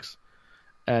 $20,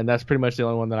 and that's pretty much the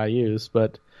only one that I use.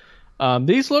 But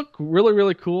these look really,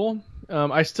 really cool.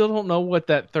 I still don't know what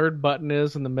that third button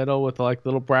is in the middle with like the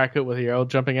little bracket with the arrow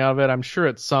jumping out of it. I'm sure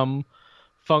it's some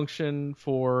function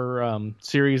for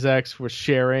Series X for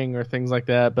sharing or things like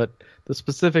that, but the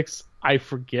specifics, I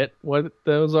forget what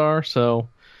those are. So,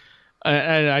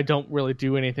 and I don't really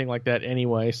do anything like that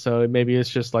anyway. So maybe it's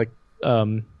just like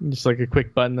a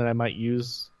quick button that I might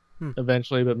use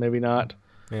eventually, but maybe not.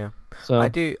 Yeah. So I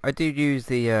do use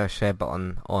the share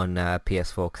button on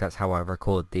PS4 because that's how I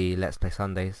record the Let's Play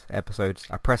Sundays episodes.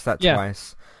 I press that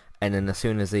twice, and then as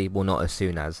soon as the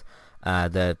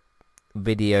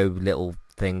video little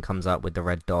thing comes up with the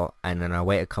red dot, and then I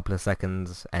wait a couple of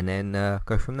seconds and then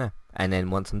go from there. And then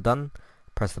once I'm done,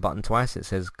 press the button twice. It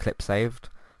says clip saved.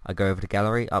 I go over to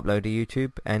gallery, upload to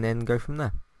YouTube, and then go from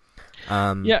there.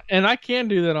 Yeah, and I can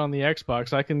do that on the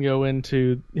Xbox. I can go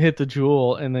hit the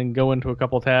jewel and then go into a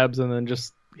couple tabs and then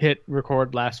just hit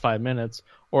record last 5 minutes,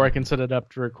 or I can set it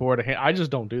up to record. I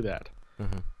just don't do that.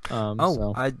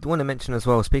 So. I want to mention as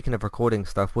well, speaking of recording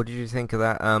stuff, what did you think of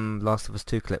that Last of Us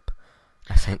 2 clip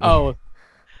I sent you?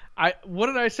 What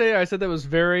did I say? I said that was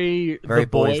very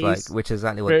boys-like, which is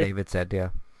exactly what David said, yeah.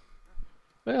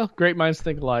 Well, great minds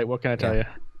think alike. What can I tell you?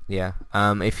 Yeah.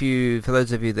 For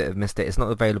those of you that have missed it, it's not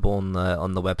available on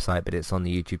the website, but it's on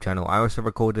the YouTube channel. I also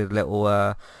recorded a little.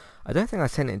 I don't think I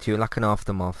sent it to you, like an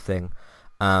aftermath thing,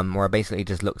 where I basically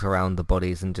just looked around the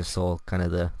bodies and just saw kind of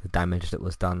the damage that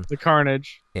was done. The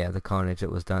carnage. Yeah, the carnage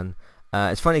that was done.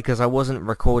 It's funny because I wasn't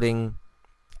recording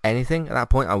anything at that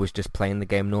point. I was just playing the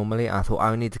game normally. I thought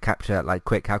I need to capture that like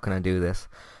quick. How can I do this?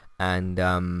 And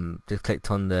just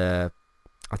clicked on the,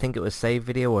 I think it was save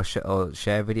video or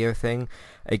share video thing.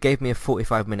 It gave me a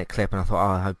 45-minute clip, and I thought,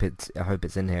 oh, I hope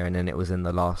it's in here. And then it was in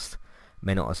the last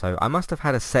minute or so. I must have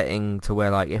had a setting to where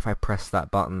like if I press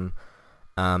that button,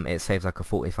 it saves like a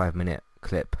 45-minute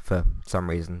clip for some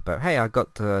reason. But hey, I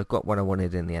got what I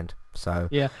wanted in the end. So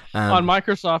yeah, on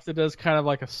Microsoft it does kind of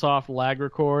like a soft lag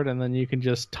record, and then you can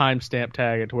just timestamp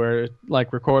tag it to where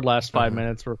like record last 5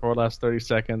 minutes, record last 30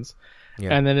 seconds,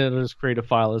 and then it'll just create a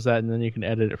file as that, and then you can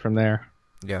edit it from there.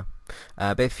 Yeah,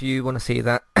 but if you want to see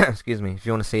that, excuse me, if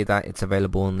you want to see that, it's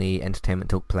available on the Entertainment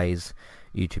Talk Plays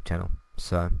YouTube channel.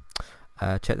 So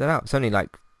check that out. It's only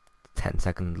like 10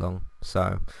 seconds long.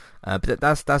 So, but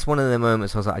that's one of the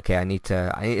moments I was like, okay, I need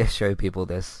to show people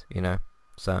this, you know.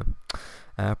 So,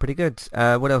 pretty good.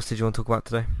 What else did you want to talk about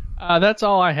today? That's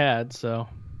all I had. So.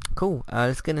 Cool.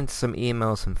 Let's get into some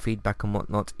emails, some feedback and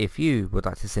whatnot. If you would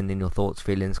like to send in your thoughts,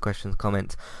 feelings, questions,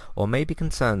 comments, or maybe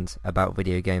concerns about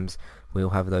video games,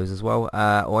 we'll have those as well.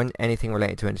 Or anything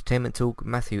related to Entertainment Talk,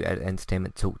 Matthew at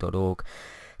entertainmenttalk.org.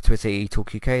 Twitter,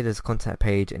 eTalkUK, there's a contact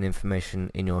page and information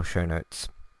in your show notes.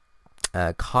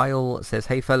 Kyle says,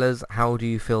 hey fellas, how do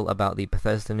you feel about the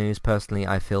Bethesda news? Personally,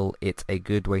 I feel it's a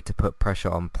good way to put pressure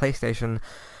on PlayStation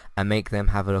and make them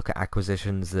have a look at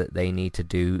acquisitions that they need to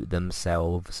do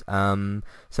themselves.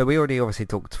 So we already obviously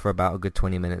talked for about a good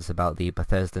 20 minutes about the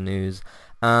Bethesda news.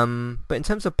 But in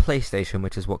terms of PlayStation,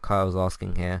 which is what Kyle's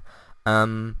asking here,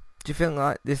 do you feel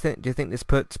like this? Do you think this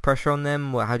puts pressure on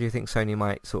them? Or how do you think Sony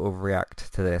might sort of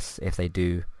react to this if they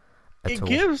do?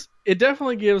 It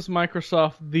definitely gives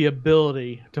Microsoft the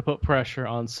ability to put pressure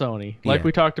on Sony. Like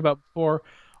we talked about before,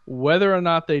 whether or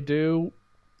not they do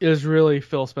is really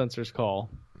Phil Spencer's call.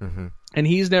 Mm-hmm. And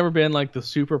he's never been like the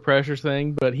super pressure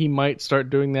thing, but he might start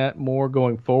doing that more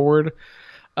going forward.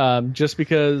 Just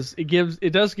because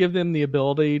it does give them the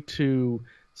ability to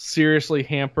seriously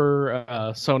hamper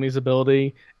Sony's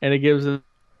ability, and it gives them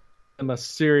a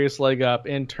serious leg up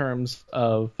in terms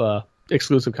of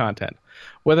exclusive content.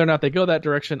 Whether or not they go that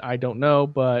direction, I don't know,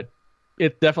 but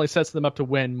it definitely sets them up to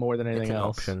win more than anything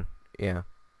else. Option. Yeah.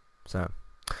 So,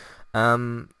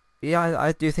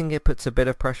 I do think it puts a bit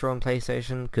of pressure on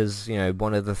PlayStation because, you know,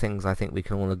 one of the things I think we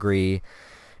can all agree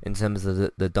in terms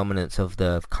of the dominance of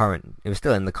the current, it was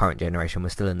still in the current generation, we're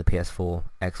still in the PS4,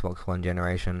 Xbox One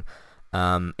generation,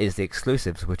 is the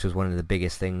exclusives, which was one of the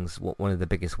biggest things, one of the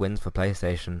biggest wins for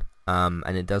PlayStation,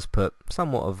 and it does put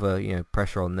somewhat of a,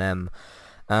 pressure on them.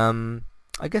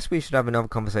 I guess we should have another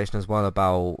conversation as well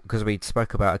about, because we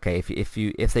spoke about, okay,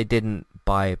 if they didn't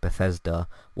buy Bethesda,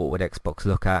 what would Xbox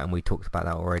look at, and we talked about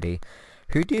that already.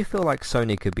 Who do you feel like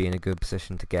Sony could be in a good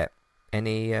position to get?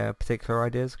 Any particular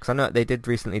ideas? Because I know they did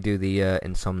recently do the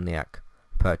Insomniac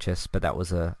purchase, but that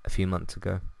was a few months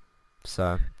ago.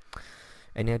 So,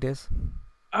 any ideas?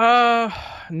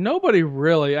 Nobody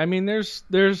really. I mean,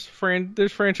 there's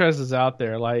franchises out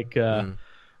there like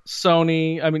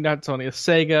Sony. I mean, not Sony.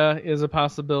 Sega is a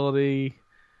possibility.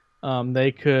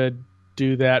 They could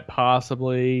do that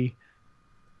possibly.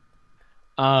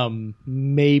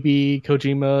 Maybe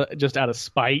Kojima just out of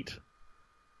spite.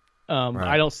 Right.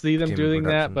 I don't see them Kojima doing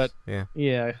that, but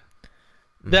yeah.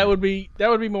 That would be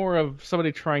more of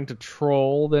somebody trying to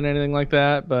troll than anything like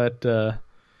that. But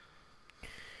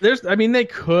they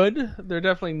could. They're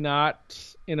definitely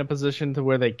not in a position to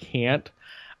where they can't.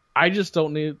 I just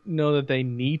don't know that they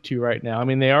need to right now. I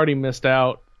mean, they already missed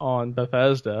out on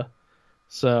Bethesda,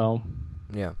 so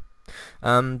yeah.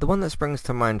 The one that springs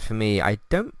to mind for me, I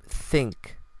don't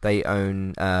think they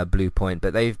own Bluepoint,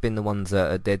 but they've been the ones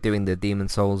that they're doing the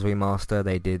Demon's Souls remaster.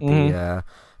 They did the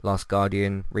Last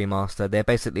Guardian remaster. They're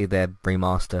basically their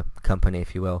remaster company,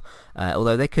 if you will.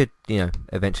 Although they could,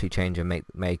 eventually change and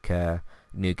make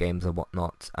new games or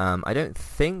whatnot. I don't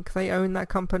think they own that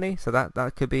company, so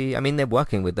that could be. I mean, they're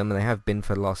working with them, and they have been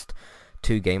for the last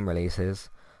 2 game releases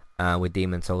with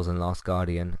Demon's Souls and Last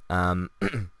Guardian.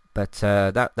 But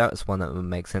that's one that would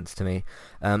make sense to me.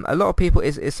 A lot of people,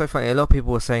 it's so funny. A lot of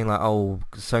people were saying like, "Oh,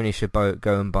 Sony should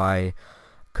go and buy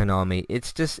Konami."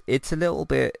 It's a little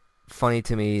bit funny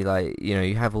to me. Like,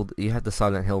 you had the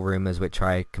Silent Hill rumors, which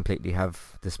I completely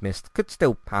have dismissed. Could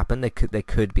still happen. There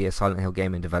could be a Silent Hill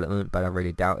game in development, but I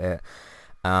really doubt it.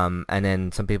 And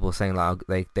then some people were saying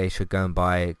like they should go and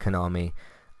buy Konami.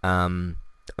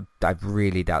 I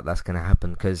really doubt that's going to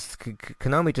happen because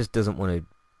Konami just doesn't want to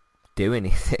do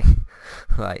anything.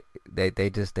 Like they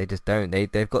just don't.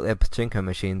 They've got their pachinko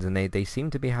machines and they seem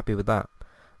to be happy with that.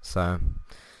 So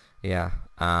yeah.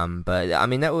 But I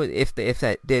mean that would if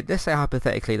that did, let's say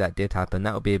hypothetically that did happen,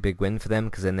 that would be a big win for them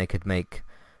because then they could make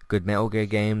good Metal Gear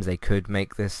games. They could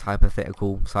make this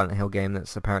hypothetical Silent Hill game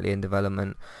that's apparently in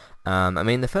development. I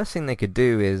mean, the first thing they could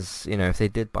do is, if they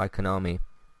did buy Konami,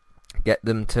 get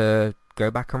them to go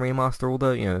back and remaster all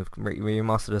the,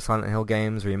 remaster the Silent Hill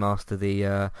games, remaster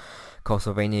the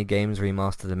Castlevania games,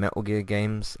 remaster the Metal Gear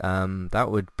games. That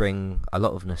would bring a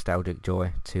lot of nostalgic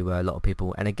joy to a lot of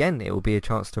people. And again, it will be a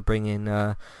chance to bring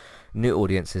in new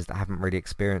audiences that haven't really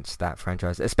experienced that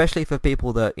franchise, especially for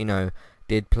people that,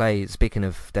 did play. Speaking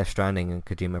of Death Stranding and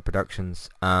Kojima Productions,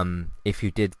 if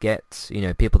you did get,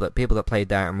 people that played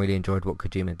that and really enjoyed what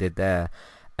Kojima did there,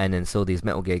 and then saw these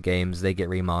Metal Gear games, they get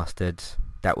remastered,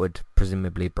 that would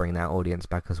presumably bring that audience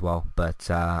back as well. But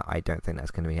I don't think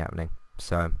that's going to be happening.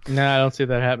 So no, I don't see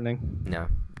that happening. No.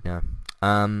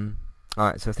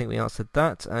 Alright, so I think we answered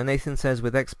that. Nathan says,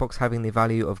 with Xbox having the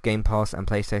value of Game Pass and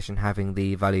PlayStation having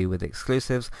the value with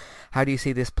exclusives, how do you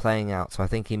see this playing out? So I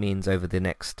think he means over the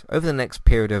next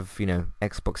period of,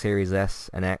 Xbox Series S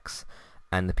and X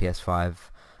and the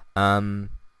PS5.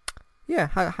 Yeah,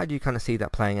 how do you kind of see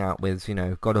that playing out with,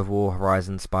 God of War,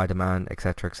 Horizon, Spider-Man,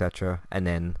 etc., and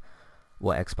then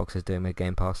what Xbox is doing with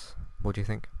Game Pass? What do you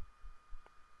think?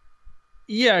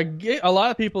 Yeah, a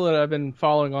lot of people that I've been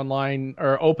following online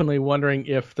are openly wondering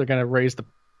if they're going to raise the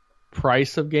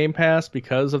price of Game Pass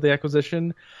because of the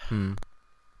acquisition.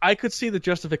 I could see the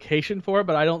justification for it,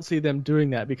 but I don't see them doing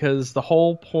that because the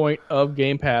whole point of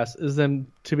Game Pass is them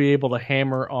to be able to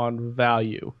hammer on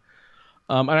value.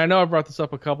 And I know I brought this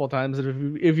up a couple of times, that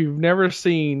if you've never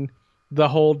seen the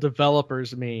whole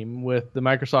developers meme with the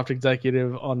Microsoft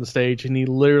executive on the stage, and he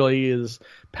literally is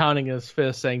pounding his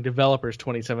fist saying developers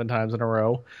 27 times in a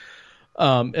row.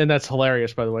 And that's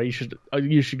hilarious, by the way.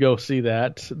 You should go see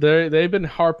that. They've been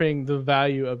harping the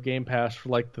value of Game Pass for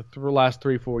like the last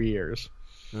 3-4 years.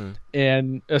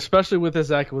 And especially with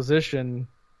this acquisition,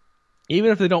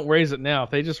 even if they don't raise it now,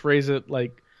 if they just raise it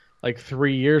like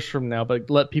 3 years from now, but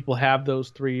let people have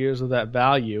those 3 years of that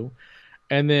value.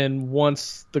 And then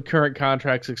once the current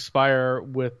contracts expire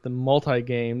with the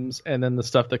multi-games and then the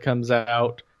stuff that comes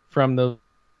out from those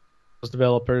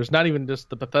developers, not even just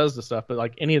the Bethesda stuff, but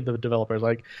like any of the developers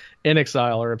like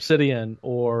inXile or Obsidian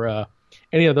or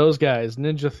any of those guys,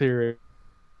 Ninja Theory,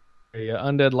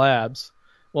 Undead Labs.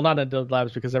 Well, not Undead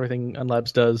Labs because everything Undead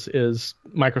Labs does is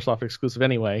Microsoft exclusive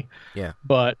anyway. Yeah.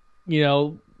 But,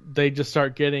 they just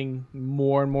start getting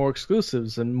more and more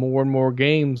exclusives and more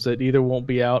games that either won't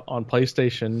be out on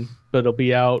PlayStation, but it'll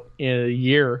be out in a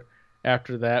year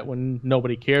after that when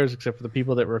nobody cares except for the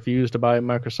people that refuse to buy a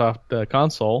Microsoft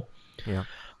console. Yeah.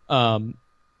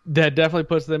 That definitely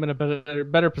puts them in a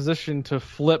better position to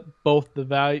flip both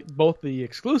the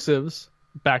exclusives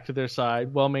back to their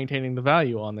side while maintaining the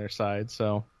value on their side.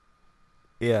 So,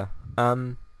 yeah.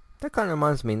 That kind of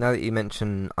reminds me, now that you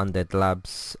mention Undead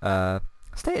Labs,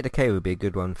 State of Decay would be a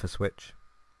good one for Switch.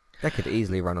 That could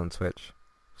easily run on Switch.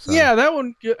 So. Yeah, that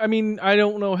one. I mean, I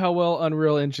don't know how well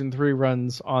Unreal Engine 3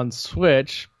 runs on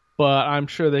Switch, but I'm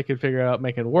sure they could figure out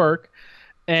make it work.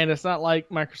 And it's not like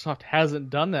Microsoft hasn't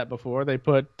done that before. They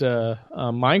put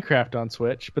Minecraft on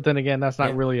Switch, but then again, that's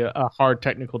not really a hard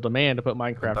technical demand to put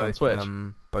Minecraft on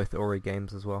Switch. Both Ori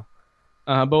games as well.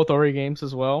 Both Ori games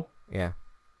as well. Yeah,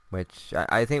 which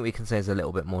I think we can say is a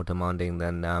little bit more demanding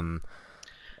than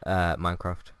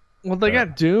Minecraft. Well, they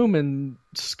got Doom and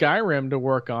Skyrim to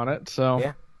work on it, so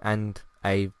yeah, and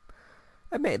a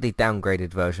admittedly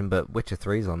downgraded version, but Witcher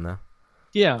 3's on there.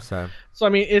 Yeah. So I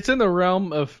mean, it's in the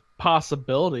realm of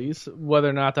possibilities. Whether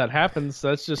or not that happens,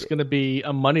 that's just going to be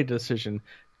a money decision.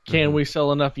 Can we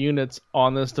sell enough units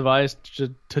on this device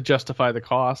to justify the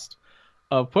cost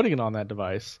of putting it on that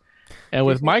device? And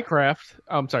with Minecraft,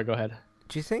 I'm sorry, go ahead.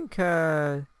 Do you think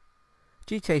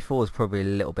GTA 4 is probably a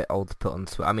little bit old to put on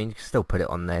Switch? I mean, you can still put it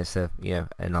on there, so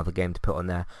another game to put on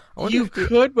there. You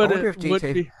could, but it would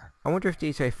be. I wonder if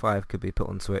GTA 5 could be put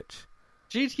on Switch.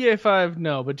 GTA 5,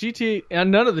 no, but GTA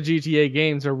and none of the GTA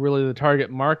games are really the target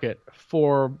market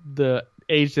for the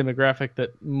age demographic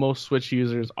that most Switch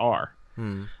users are.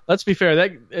 Let's be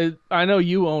fair. I know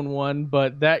you own one,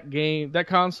 but that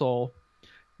console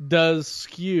does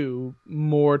skew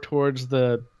more towards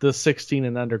the 16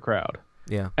 and under crowd.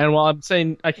 Yeah. And while I'm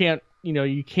saying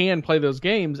you can play those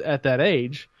games at that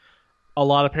age, a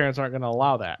lot of parents aren't going to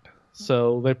allow that.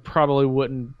 So they probably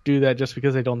wouldn't do that just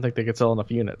because they don't think they could sell enough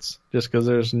units, just because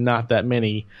there's not that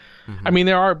many. I mean,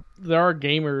 there are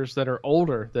gamers that are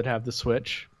older that have the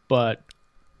Switch, but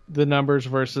the numbers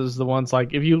versus the ones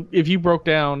like if you broke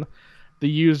down the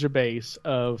user base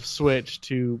of Switch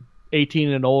to 18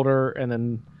 and older and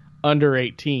then under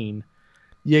 18,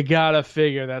 you gotta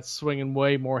figure that's swinging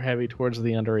way more heavy towards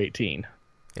the under 18.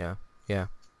 Yeah.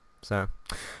 So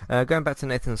Going back to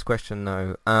Nathan's question,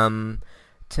 though,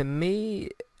 to me,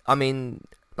 I mean,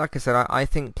 like I said, I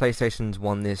think PlayStation's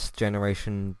won this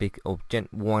generation,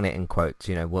 won it in quotes,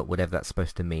 you know, whatever that's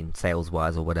supposed to mean,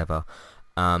 sales-wise or whatever,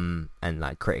 and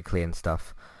like critically and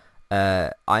stuff.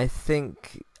 I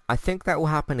think that will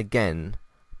happen again,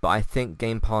 but I think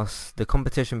Game Pass, the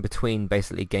competition between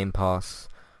basically Game Pass,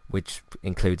 which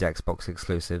includes Xbox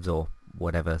exclusives or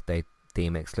whatever they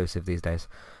deem exclusive these days,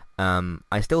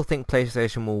 I still think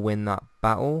PlayStation will win that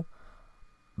battle,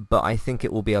 but I think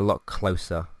it will be a lot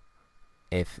closer,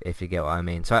 if you get what I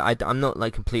mean. So I'm not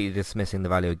like completely dismissing the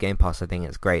value of Game Pass. I think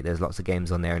it's great. There's lots of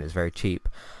games on there and it's very cheap.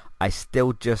 I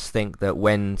still just think that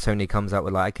when Sony comes out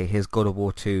with like, okay, here's God of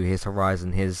War 2, here's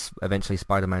Horizon, here's eventually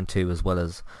Spider-Man 2 as well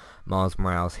as Miles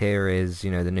Morales, here is, you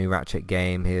know, the new Ratchet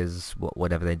game, here's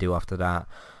whatever they do after that,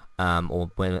 or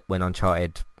when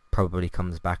Uncharted probably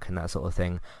comes back and that sort of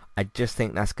thing. I just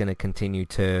think that's going to continue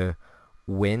to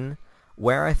win.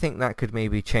 Where I think that could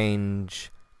maybe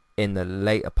change in the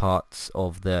later parts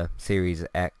of the Series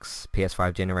X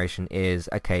PS5 generation is,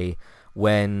 okay,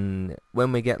 when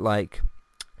we get like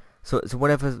so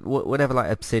whatever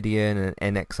like Obsidian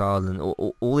and Exile and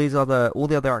all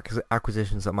the other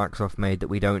acquisitions that Microsoft made that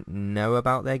we don't know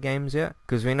about their games yet,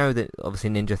 because we know that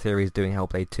obviously Ninja Theory is doing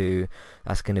Hellblade 2,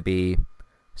 that's going to be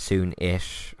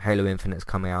soon-ish. Halo Infinite's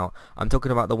coming out. I'm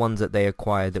talking about the ones that they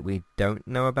acquired that we don't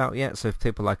know about yet. So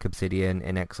people like Obsidian,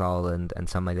 In Exile, and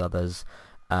some of the others.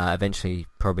 Eventually,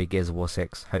 probably Gears of War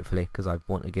 6, hopefully, because I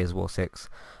want a Gears of War 6.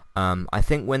 I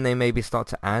think when they maybe start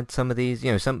to add some of these,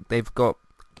 you know, they've got,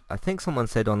 I think someone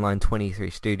said online 23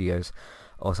 studios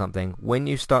or something. When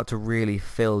you start to really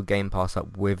fill Game Pass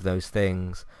up with those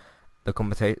things, the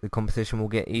competition will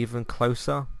get even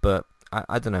closer. But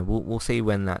I don't know. We'll see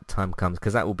when that time comes,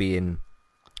 because that will be in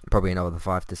probably another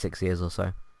 5 to 6 years or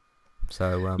so.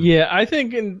 So yeah, I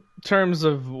think in terms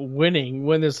of winning,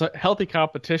 when there's a healthy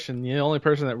competition, the only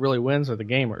person that really wins are the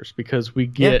gamers, because we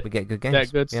get good games.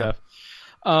 That good stuff.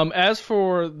 As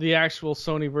for the actual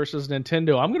Sony versus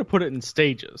Nintendo, I'm going to put it in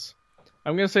stages.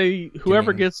 I'm going to say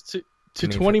whoever gets to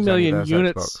 20 million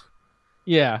units. Xbox?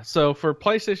 Yeah, so for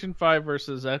PlayStation 5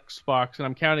 versus Xbox, and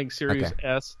I'm counting Series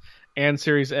S and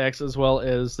Series X, as well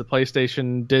as the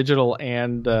PlayStation Digital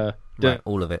and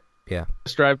all of it, yeah,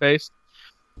 drive based.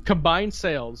 Combined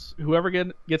sales, whoever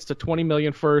gets to 20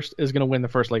 million first is going to win the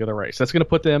first leg of the race. That's going to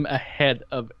put them ahead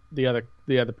of the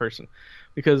other person,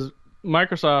 because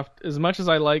Microsoft, as much as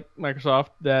I like Microsoft,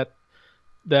 that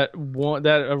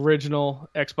original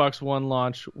Xbox One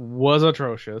launch was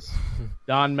atrocious.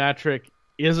 Don Matrick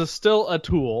is still a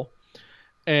tool,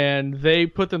 and they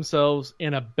put themselves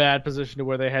in a bad position to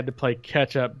where they had to play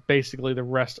catch up basically the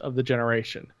rest of the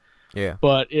generation. Yeah.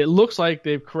 But it looks like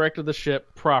they've corrected the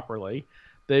ship properly.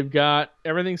 They've got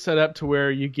everything set up to where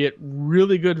you get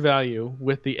really good value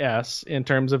with the S, in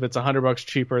terms of it's $100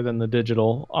 cheaper than the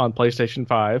digital on PlayStation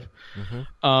 5.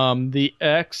 Mm-hmm. The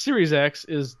Series X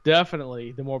is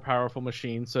definitely the more powerful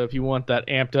machine. So if you want that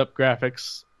amped up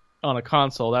graphics on a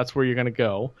console, that's where you're going to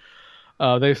go.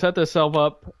 They've set themselves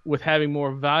up with having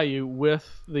more value with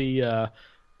the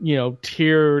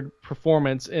tiered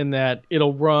performance, in that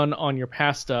it'll run on your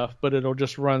past stuff, but it'll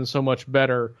just run so much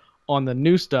better on the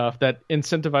new stuff that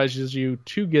incentivizes you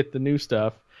to get the new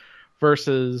stuff,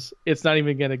 versus it's not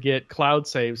even going to get cloud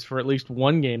saves for at least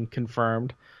one game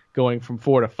confirmed, going from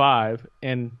 4 to 5,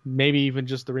 and maybe even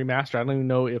just the remaster. I don't even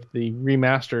know if the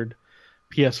remastered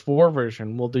PS4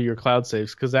 version will do your cloud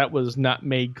saves, because that was not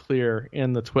made clear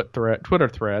in the Twitter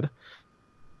thread.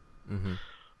 Mm-hmm.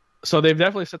 So they've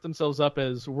definitely set themselves up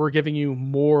as, we're giving you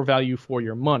more value for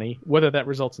your money. Whether that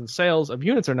results in sales of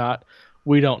units or not,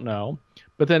 we don't know.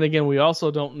 But then again, we also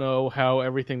don't know how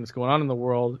everything that's going on in the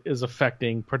world is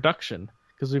affecting production,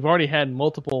 because we've already had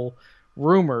multiple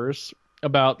rumors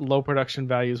about low production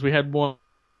values. We had one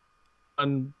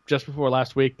just before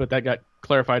last week, but that got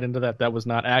clarified into that was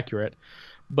not accurate.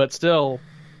 But still,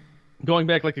 going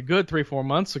back like a good 3-4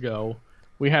 months ago,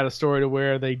 we had a story to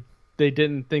where they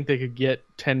didn't think they could get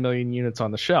 10 million units on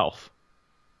the shelf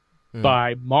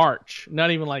by March.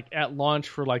 Not even like at launch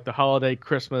for like the holiday,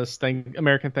 Christmas thing,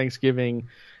 American Thanksgiving,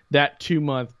 that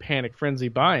 2-month panic frenzy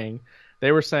buying.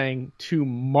 They were saying to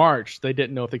March they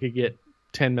didn't know if they could get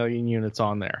 10 million units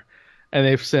on there, and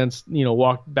they've since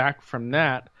walked back from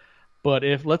that. But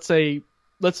if let's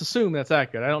assume that's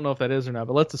accurate. I don't know if that is or not,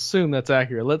 but let's assume that's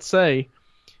accurate. Let's say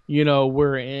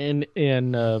we're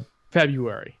in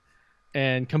February,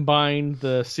 and combined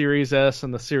the Series S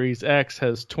and the Series X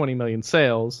has 20 million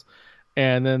sales,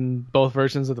 and then both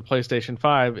versions of the PlayStation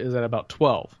 5 is at about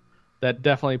 12. That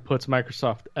definitely puts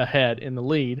Microsoft ahead in the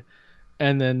lead,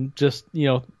 and then just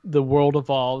the world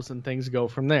evolves and things go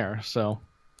from there. So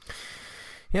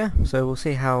yeah, so we'll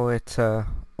see how it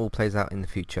all plays out in the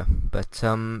future, but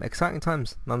exciting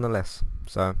times nonetheless.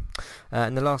 So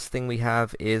and the last thing we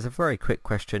have is a very quick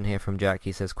question here from Jack.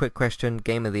 He says, quick question,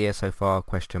 game of the year so far,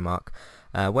 question mark.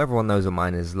 Well, everyone knows what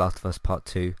mine is, Last of Us Part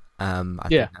 2. I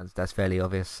think that's fairly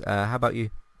obvious. How about you?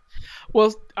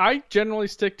 Well, I generally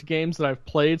stick to games that I've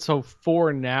played, so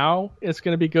for now, it's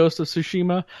going to be Ghost of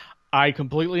Tsushima. I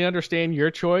completely understand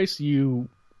your choice. You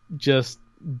just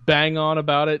bang on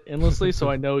about it endlessly, so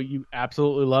I know you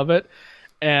absolutely love it.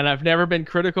 And I've never been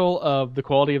critical of the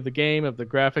quality of the game, of the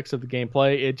graphics, of the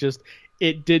gameplay.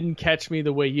 It didn't catch me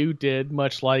the way you did,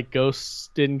 much like Ghosts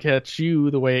didn't catch you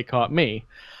the way it caught me.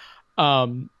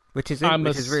 Which is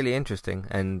really interesting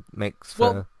and makes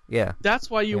for... Yeah, that's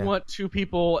why you want two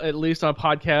people, at least on a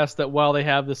podcast, that while they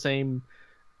have the same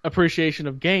appreciation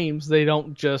of games, they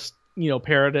don't just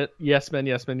parrot it, yes men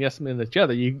each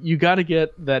other. You got to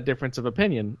get that difference of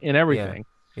opinion in everything.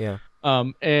 Yeah.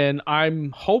 And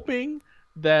I'm hoping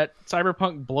that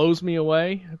Cyberpunk blows me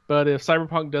away, but if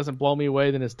Cyberpunk doesn't blow me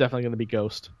away, then it's definitely going to be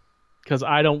Ghost, because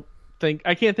I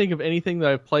can't think of anything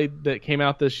that I've played that came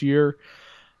out this year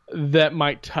that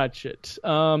might touch it.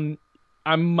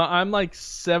 I'm like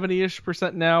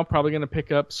 70-ish% now, probably going to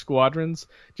pick up Squadrons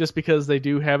just because they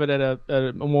do have it at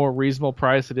a more reasonable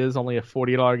price. It is only a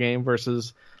 $40 game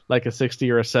versus like a $60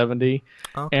 or a $70.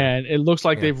 Okay. And it looks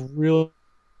like they've really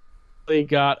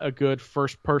got a good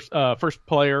single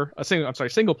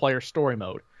player story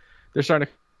mode. They're starting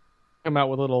to come out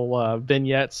with little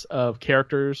vignettes of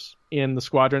characters in the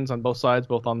Squadrons on both sides,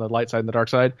 both on the light side and the dark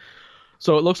side.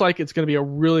 So it looks like it's going to be a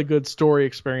really good story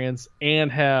experience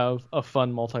and have a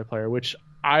fun multiplayer, which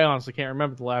I honestly can't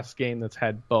remember the last game that's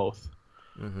had both.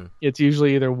 Mm-hmm. It's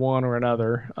usually either one or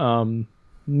another.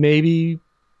 Maybe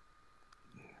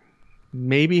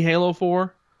Halo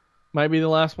 4 might be the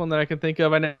last one that I can think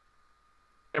of. I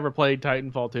never played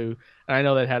Titanfall 2, and I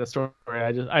know that had a story.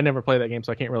 I never played that game,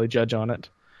 so I can't really judge on it.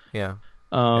 Yeah.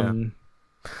 I'm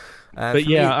like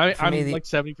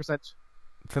 70%.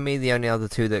 For me, the only other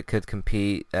two that could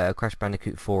compete, Crash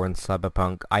Bandicoot 4 and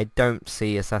Cyberpunk. I don't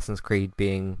see Assassin's Creed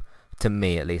being, to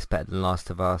me at least, better than Last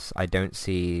of Us. I don't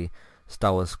see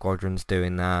Star Wars Squadrons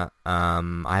doing that. I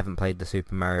haven't played the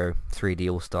Super Mario 3D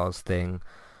All-Stars thing.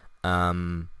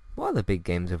 What other big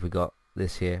games have we got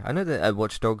this year? I know that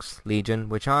Watch Dogs Legion,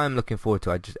 which I'm looking forward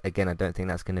to. I don't think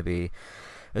that's going to be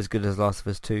as good as Last of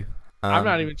Us 2. I'm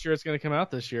not even sure it's going to come out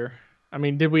this year. I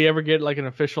mean, did we ever get like an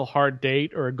official hard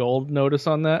date or a gold notice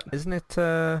on that? Isn't it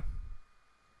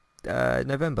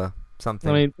November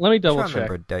something? Let me double check. I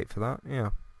remember a date for that.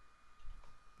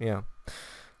 Yeah.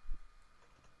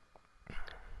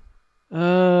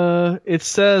 It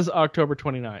says October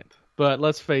 29th, but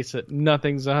let's face it,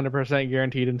 nothing's 100%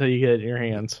 guaranteed until you get it in your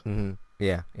hands. Mm-hmm.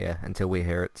 Yeah. Until we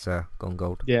hear it's gone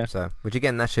gold. Yeah. So, which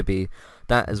again, that should be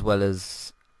that as well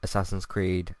as Assassin's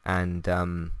Creed and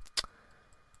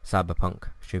Cyberpunk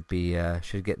should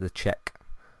get the check.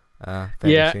 Soon.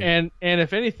 and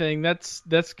if anything, that's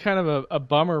kind of a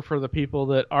bummer for the people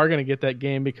that are going to get that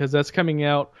game, because that's coming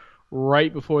out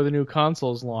right before the new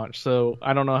consoles launch. So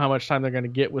I don't know how much time they're going to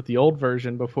get with the old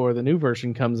version before the new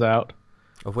version comes out.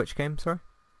 Of which game, sorry?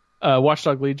 Watch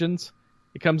Dogs Legions.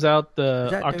 It comes out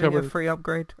Is that October. Doing a free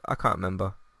upgrade? I can't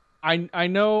remember. I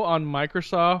know on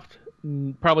Microsoft,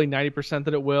 probably 90%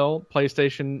 that it will.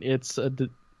 PlayStation, it's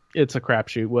a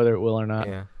crapshoot whether it will or not.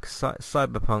 Yeah,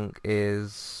 Cyberpunk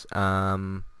is... I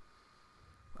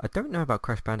don't know about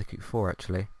Crash Bandicoot 4,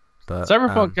 actually. But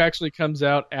Cyberpunk actually comes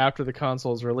out after the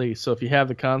console's release, so if you have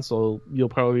the console, you'll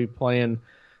probably be playing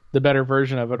the better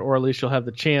version of it, or at least you'll have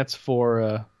the chance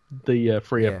for the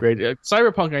free upgrade.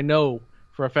 Cyberpunk, I know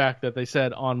for a fact that they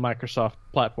said on Microsoft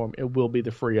platform it will be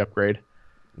the free upgrade.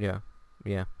 Yeah.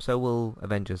 So will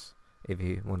Avengers, if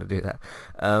you want to do that.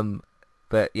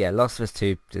 But yeah, Last of Us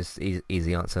 2, just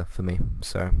easy answer for me.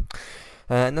 So,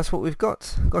 and that's what we've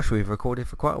got. Gosh, we've recorded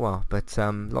for quite a while, but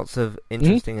lots of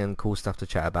interesting and cool stuff to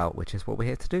chat about, which is what we're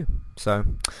here to do. So,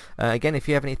 again, if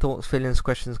you have any thoughts, feelings,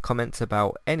 questions, comments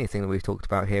about anything that we've talked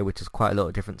about here, which is quite a lot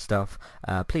of different stuff,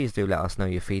 please do let us know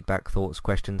your feedback, thoughts,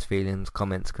 questions, feelings,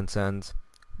 comments, concerns.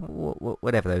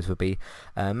 Whatever those would be.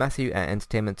 Matthew at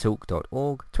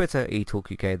entertainmenttalk.org, Twitter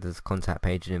eTalkUK. There's a contact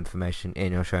page and information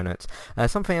in your show notes.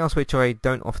 Something else which I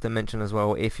don't often mention as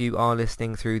well, if you are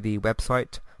listening through the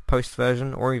website post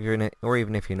version, or even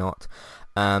if you're not,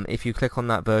 if you click on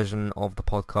that version of the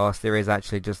podcast, there is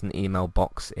actually just an email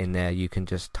box in there. You can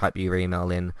just type your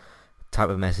email in, type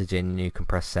a message in, and you can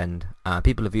press send.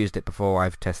 People have used it before.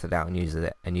 I've tested it out and used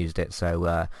it.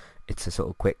 So it's a sort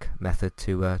of quick method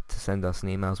to send us an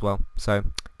email as well. So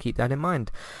keep that in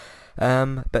mind.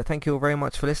 But thank you all very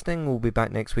much for listening. We'll be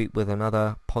back next week with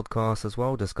another podcast as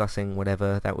well, discussing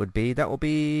whatever that would be. That'll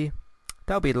be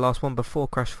the last one before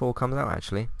Crash 4 comes out,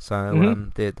 actually. So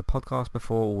the podcast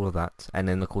before all of that, and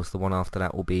then of course the one after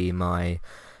that will be my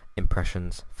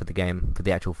impressions for the game, for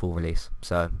the actual full release.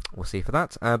 So we'll see for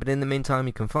that. But in the meantime,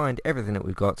 you can find everything that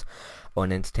we've got on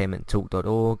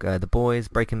entertainmenttalk.org. The Boys,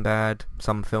 Breaking Bad,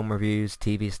 some film reviews,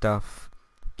 TV stuff,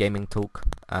 gaming talk,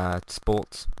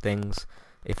 sports things,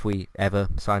 if we ever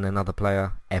sign another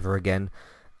player ever again,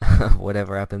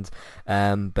 whatever happens.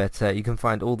 But you can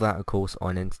find all that, of course,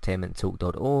 on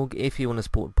entertainmenttalk.org. If you want to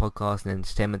support the podcast and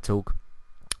Entertainment Talk,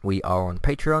 we are on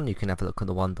Patreon. You can have a look at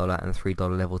the $1 and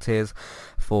 $3 level tiers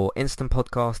for instant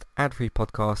podcast, ad-free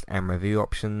podcast, and review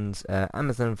options.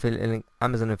 Amazon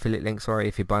affiliate link. Sorry,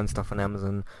 if you're buying stuff on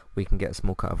Amazon, we can get a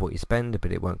small cut of what you spend,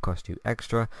 but it won't cost you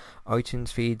extra. iTunes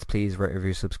feeds, please rate,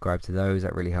 review, subscribe to those.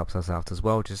 That really helps us out as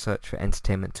well. Just search for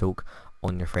Entertainment Talk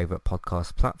on your favourite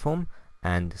podcast platform,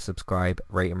 and subscribe,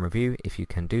 rate and review if you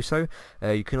can do so.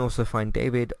 You can also find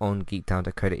David on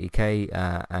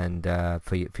geektown.co.uk and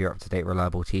for your up-to-date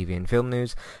reliable TV and film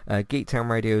news. Geektown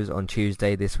Radio's on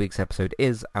Tuesday. This week's episode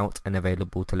is out and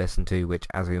available to listen to, which,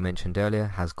 as we mentioned earlier,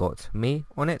 has got me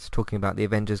on it talking about the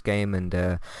Avengers game and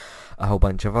a whole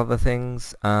bunch of other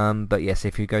things. But yes,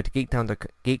 if you go to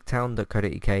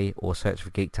geektown.co.uk or search for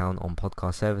Geektown on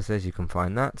podcast services, you can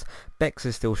find that. Bex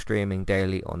is still streaming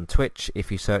daily on Twitch.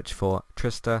 If you search for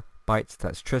Trista Bytes,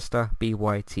 that's Trista,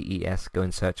 Bytes, go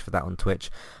and search for that on Twitch.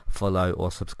 Follow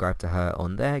or subscribe to her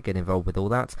on there. Get involved with all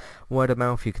that. Word of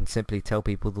mouth, you can simply tell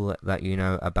people that you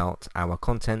know about our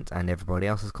content and everybody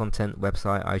else's content,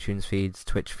 website, iTunes feeds,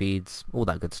 Twitch feeds, all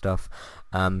that good stuff.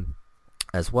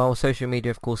 As well, social media,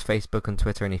 of course, Facebook and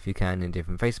Twitter, and if you can, in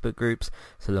different Facebook groups,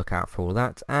 so look out for all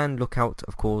that, and look out,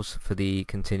 of course, for the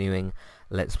continuing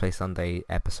Let's Play Sunday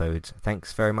episodes.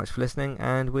 Thanks very much for listening,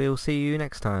 and we'll see you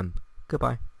next time.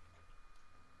 Goodbye.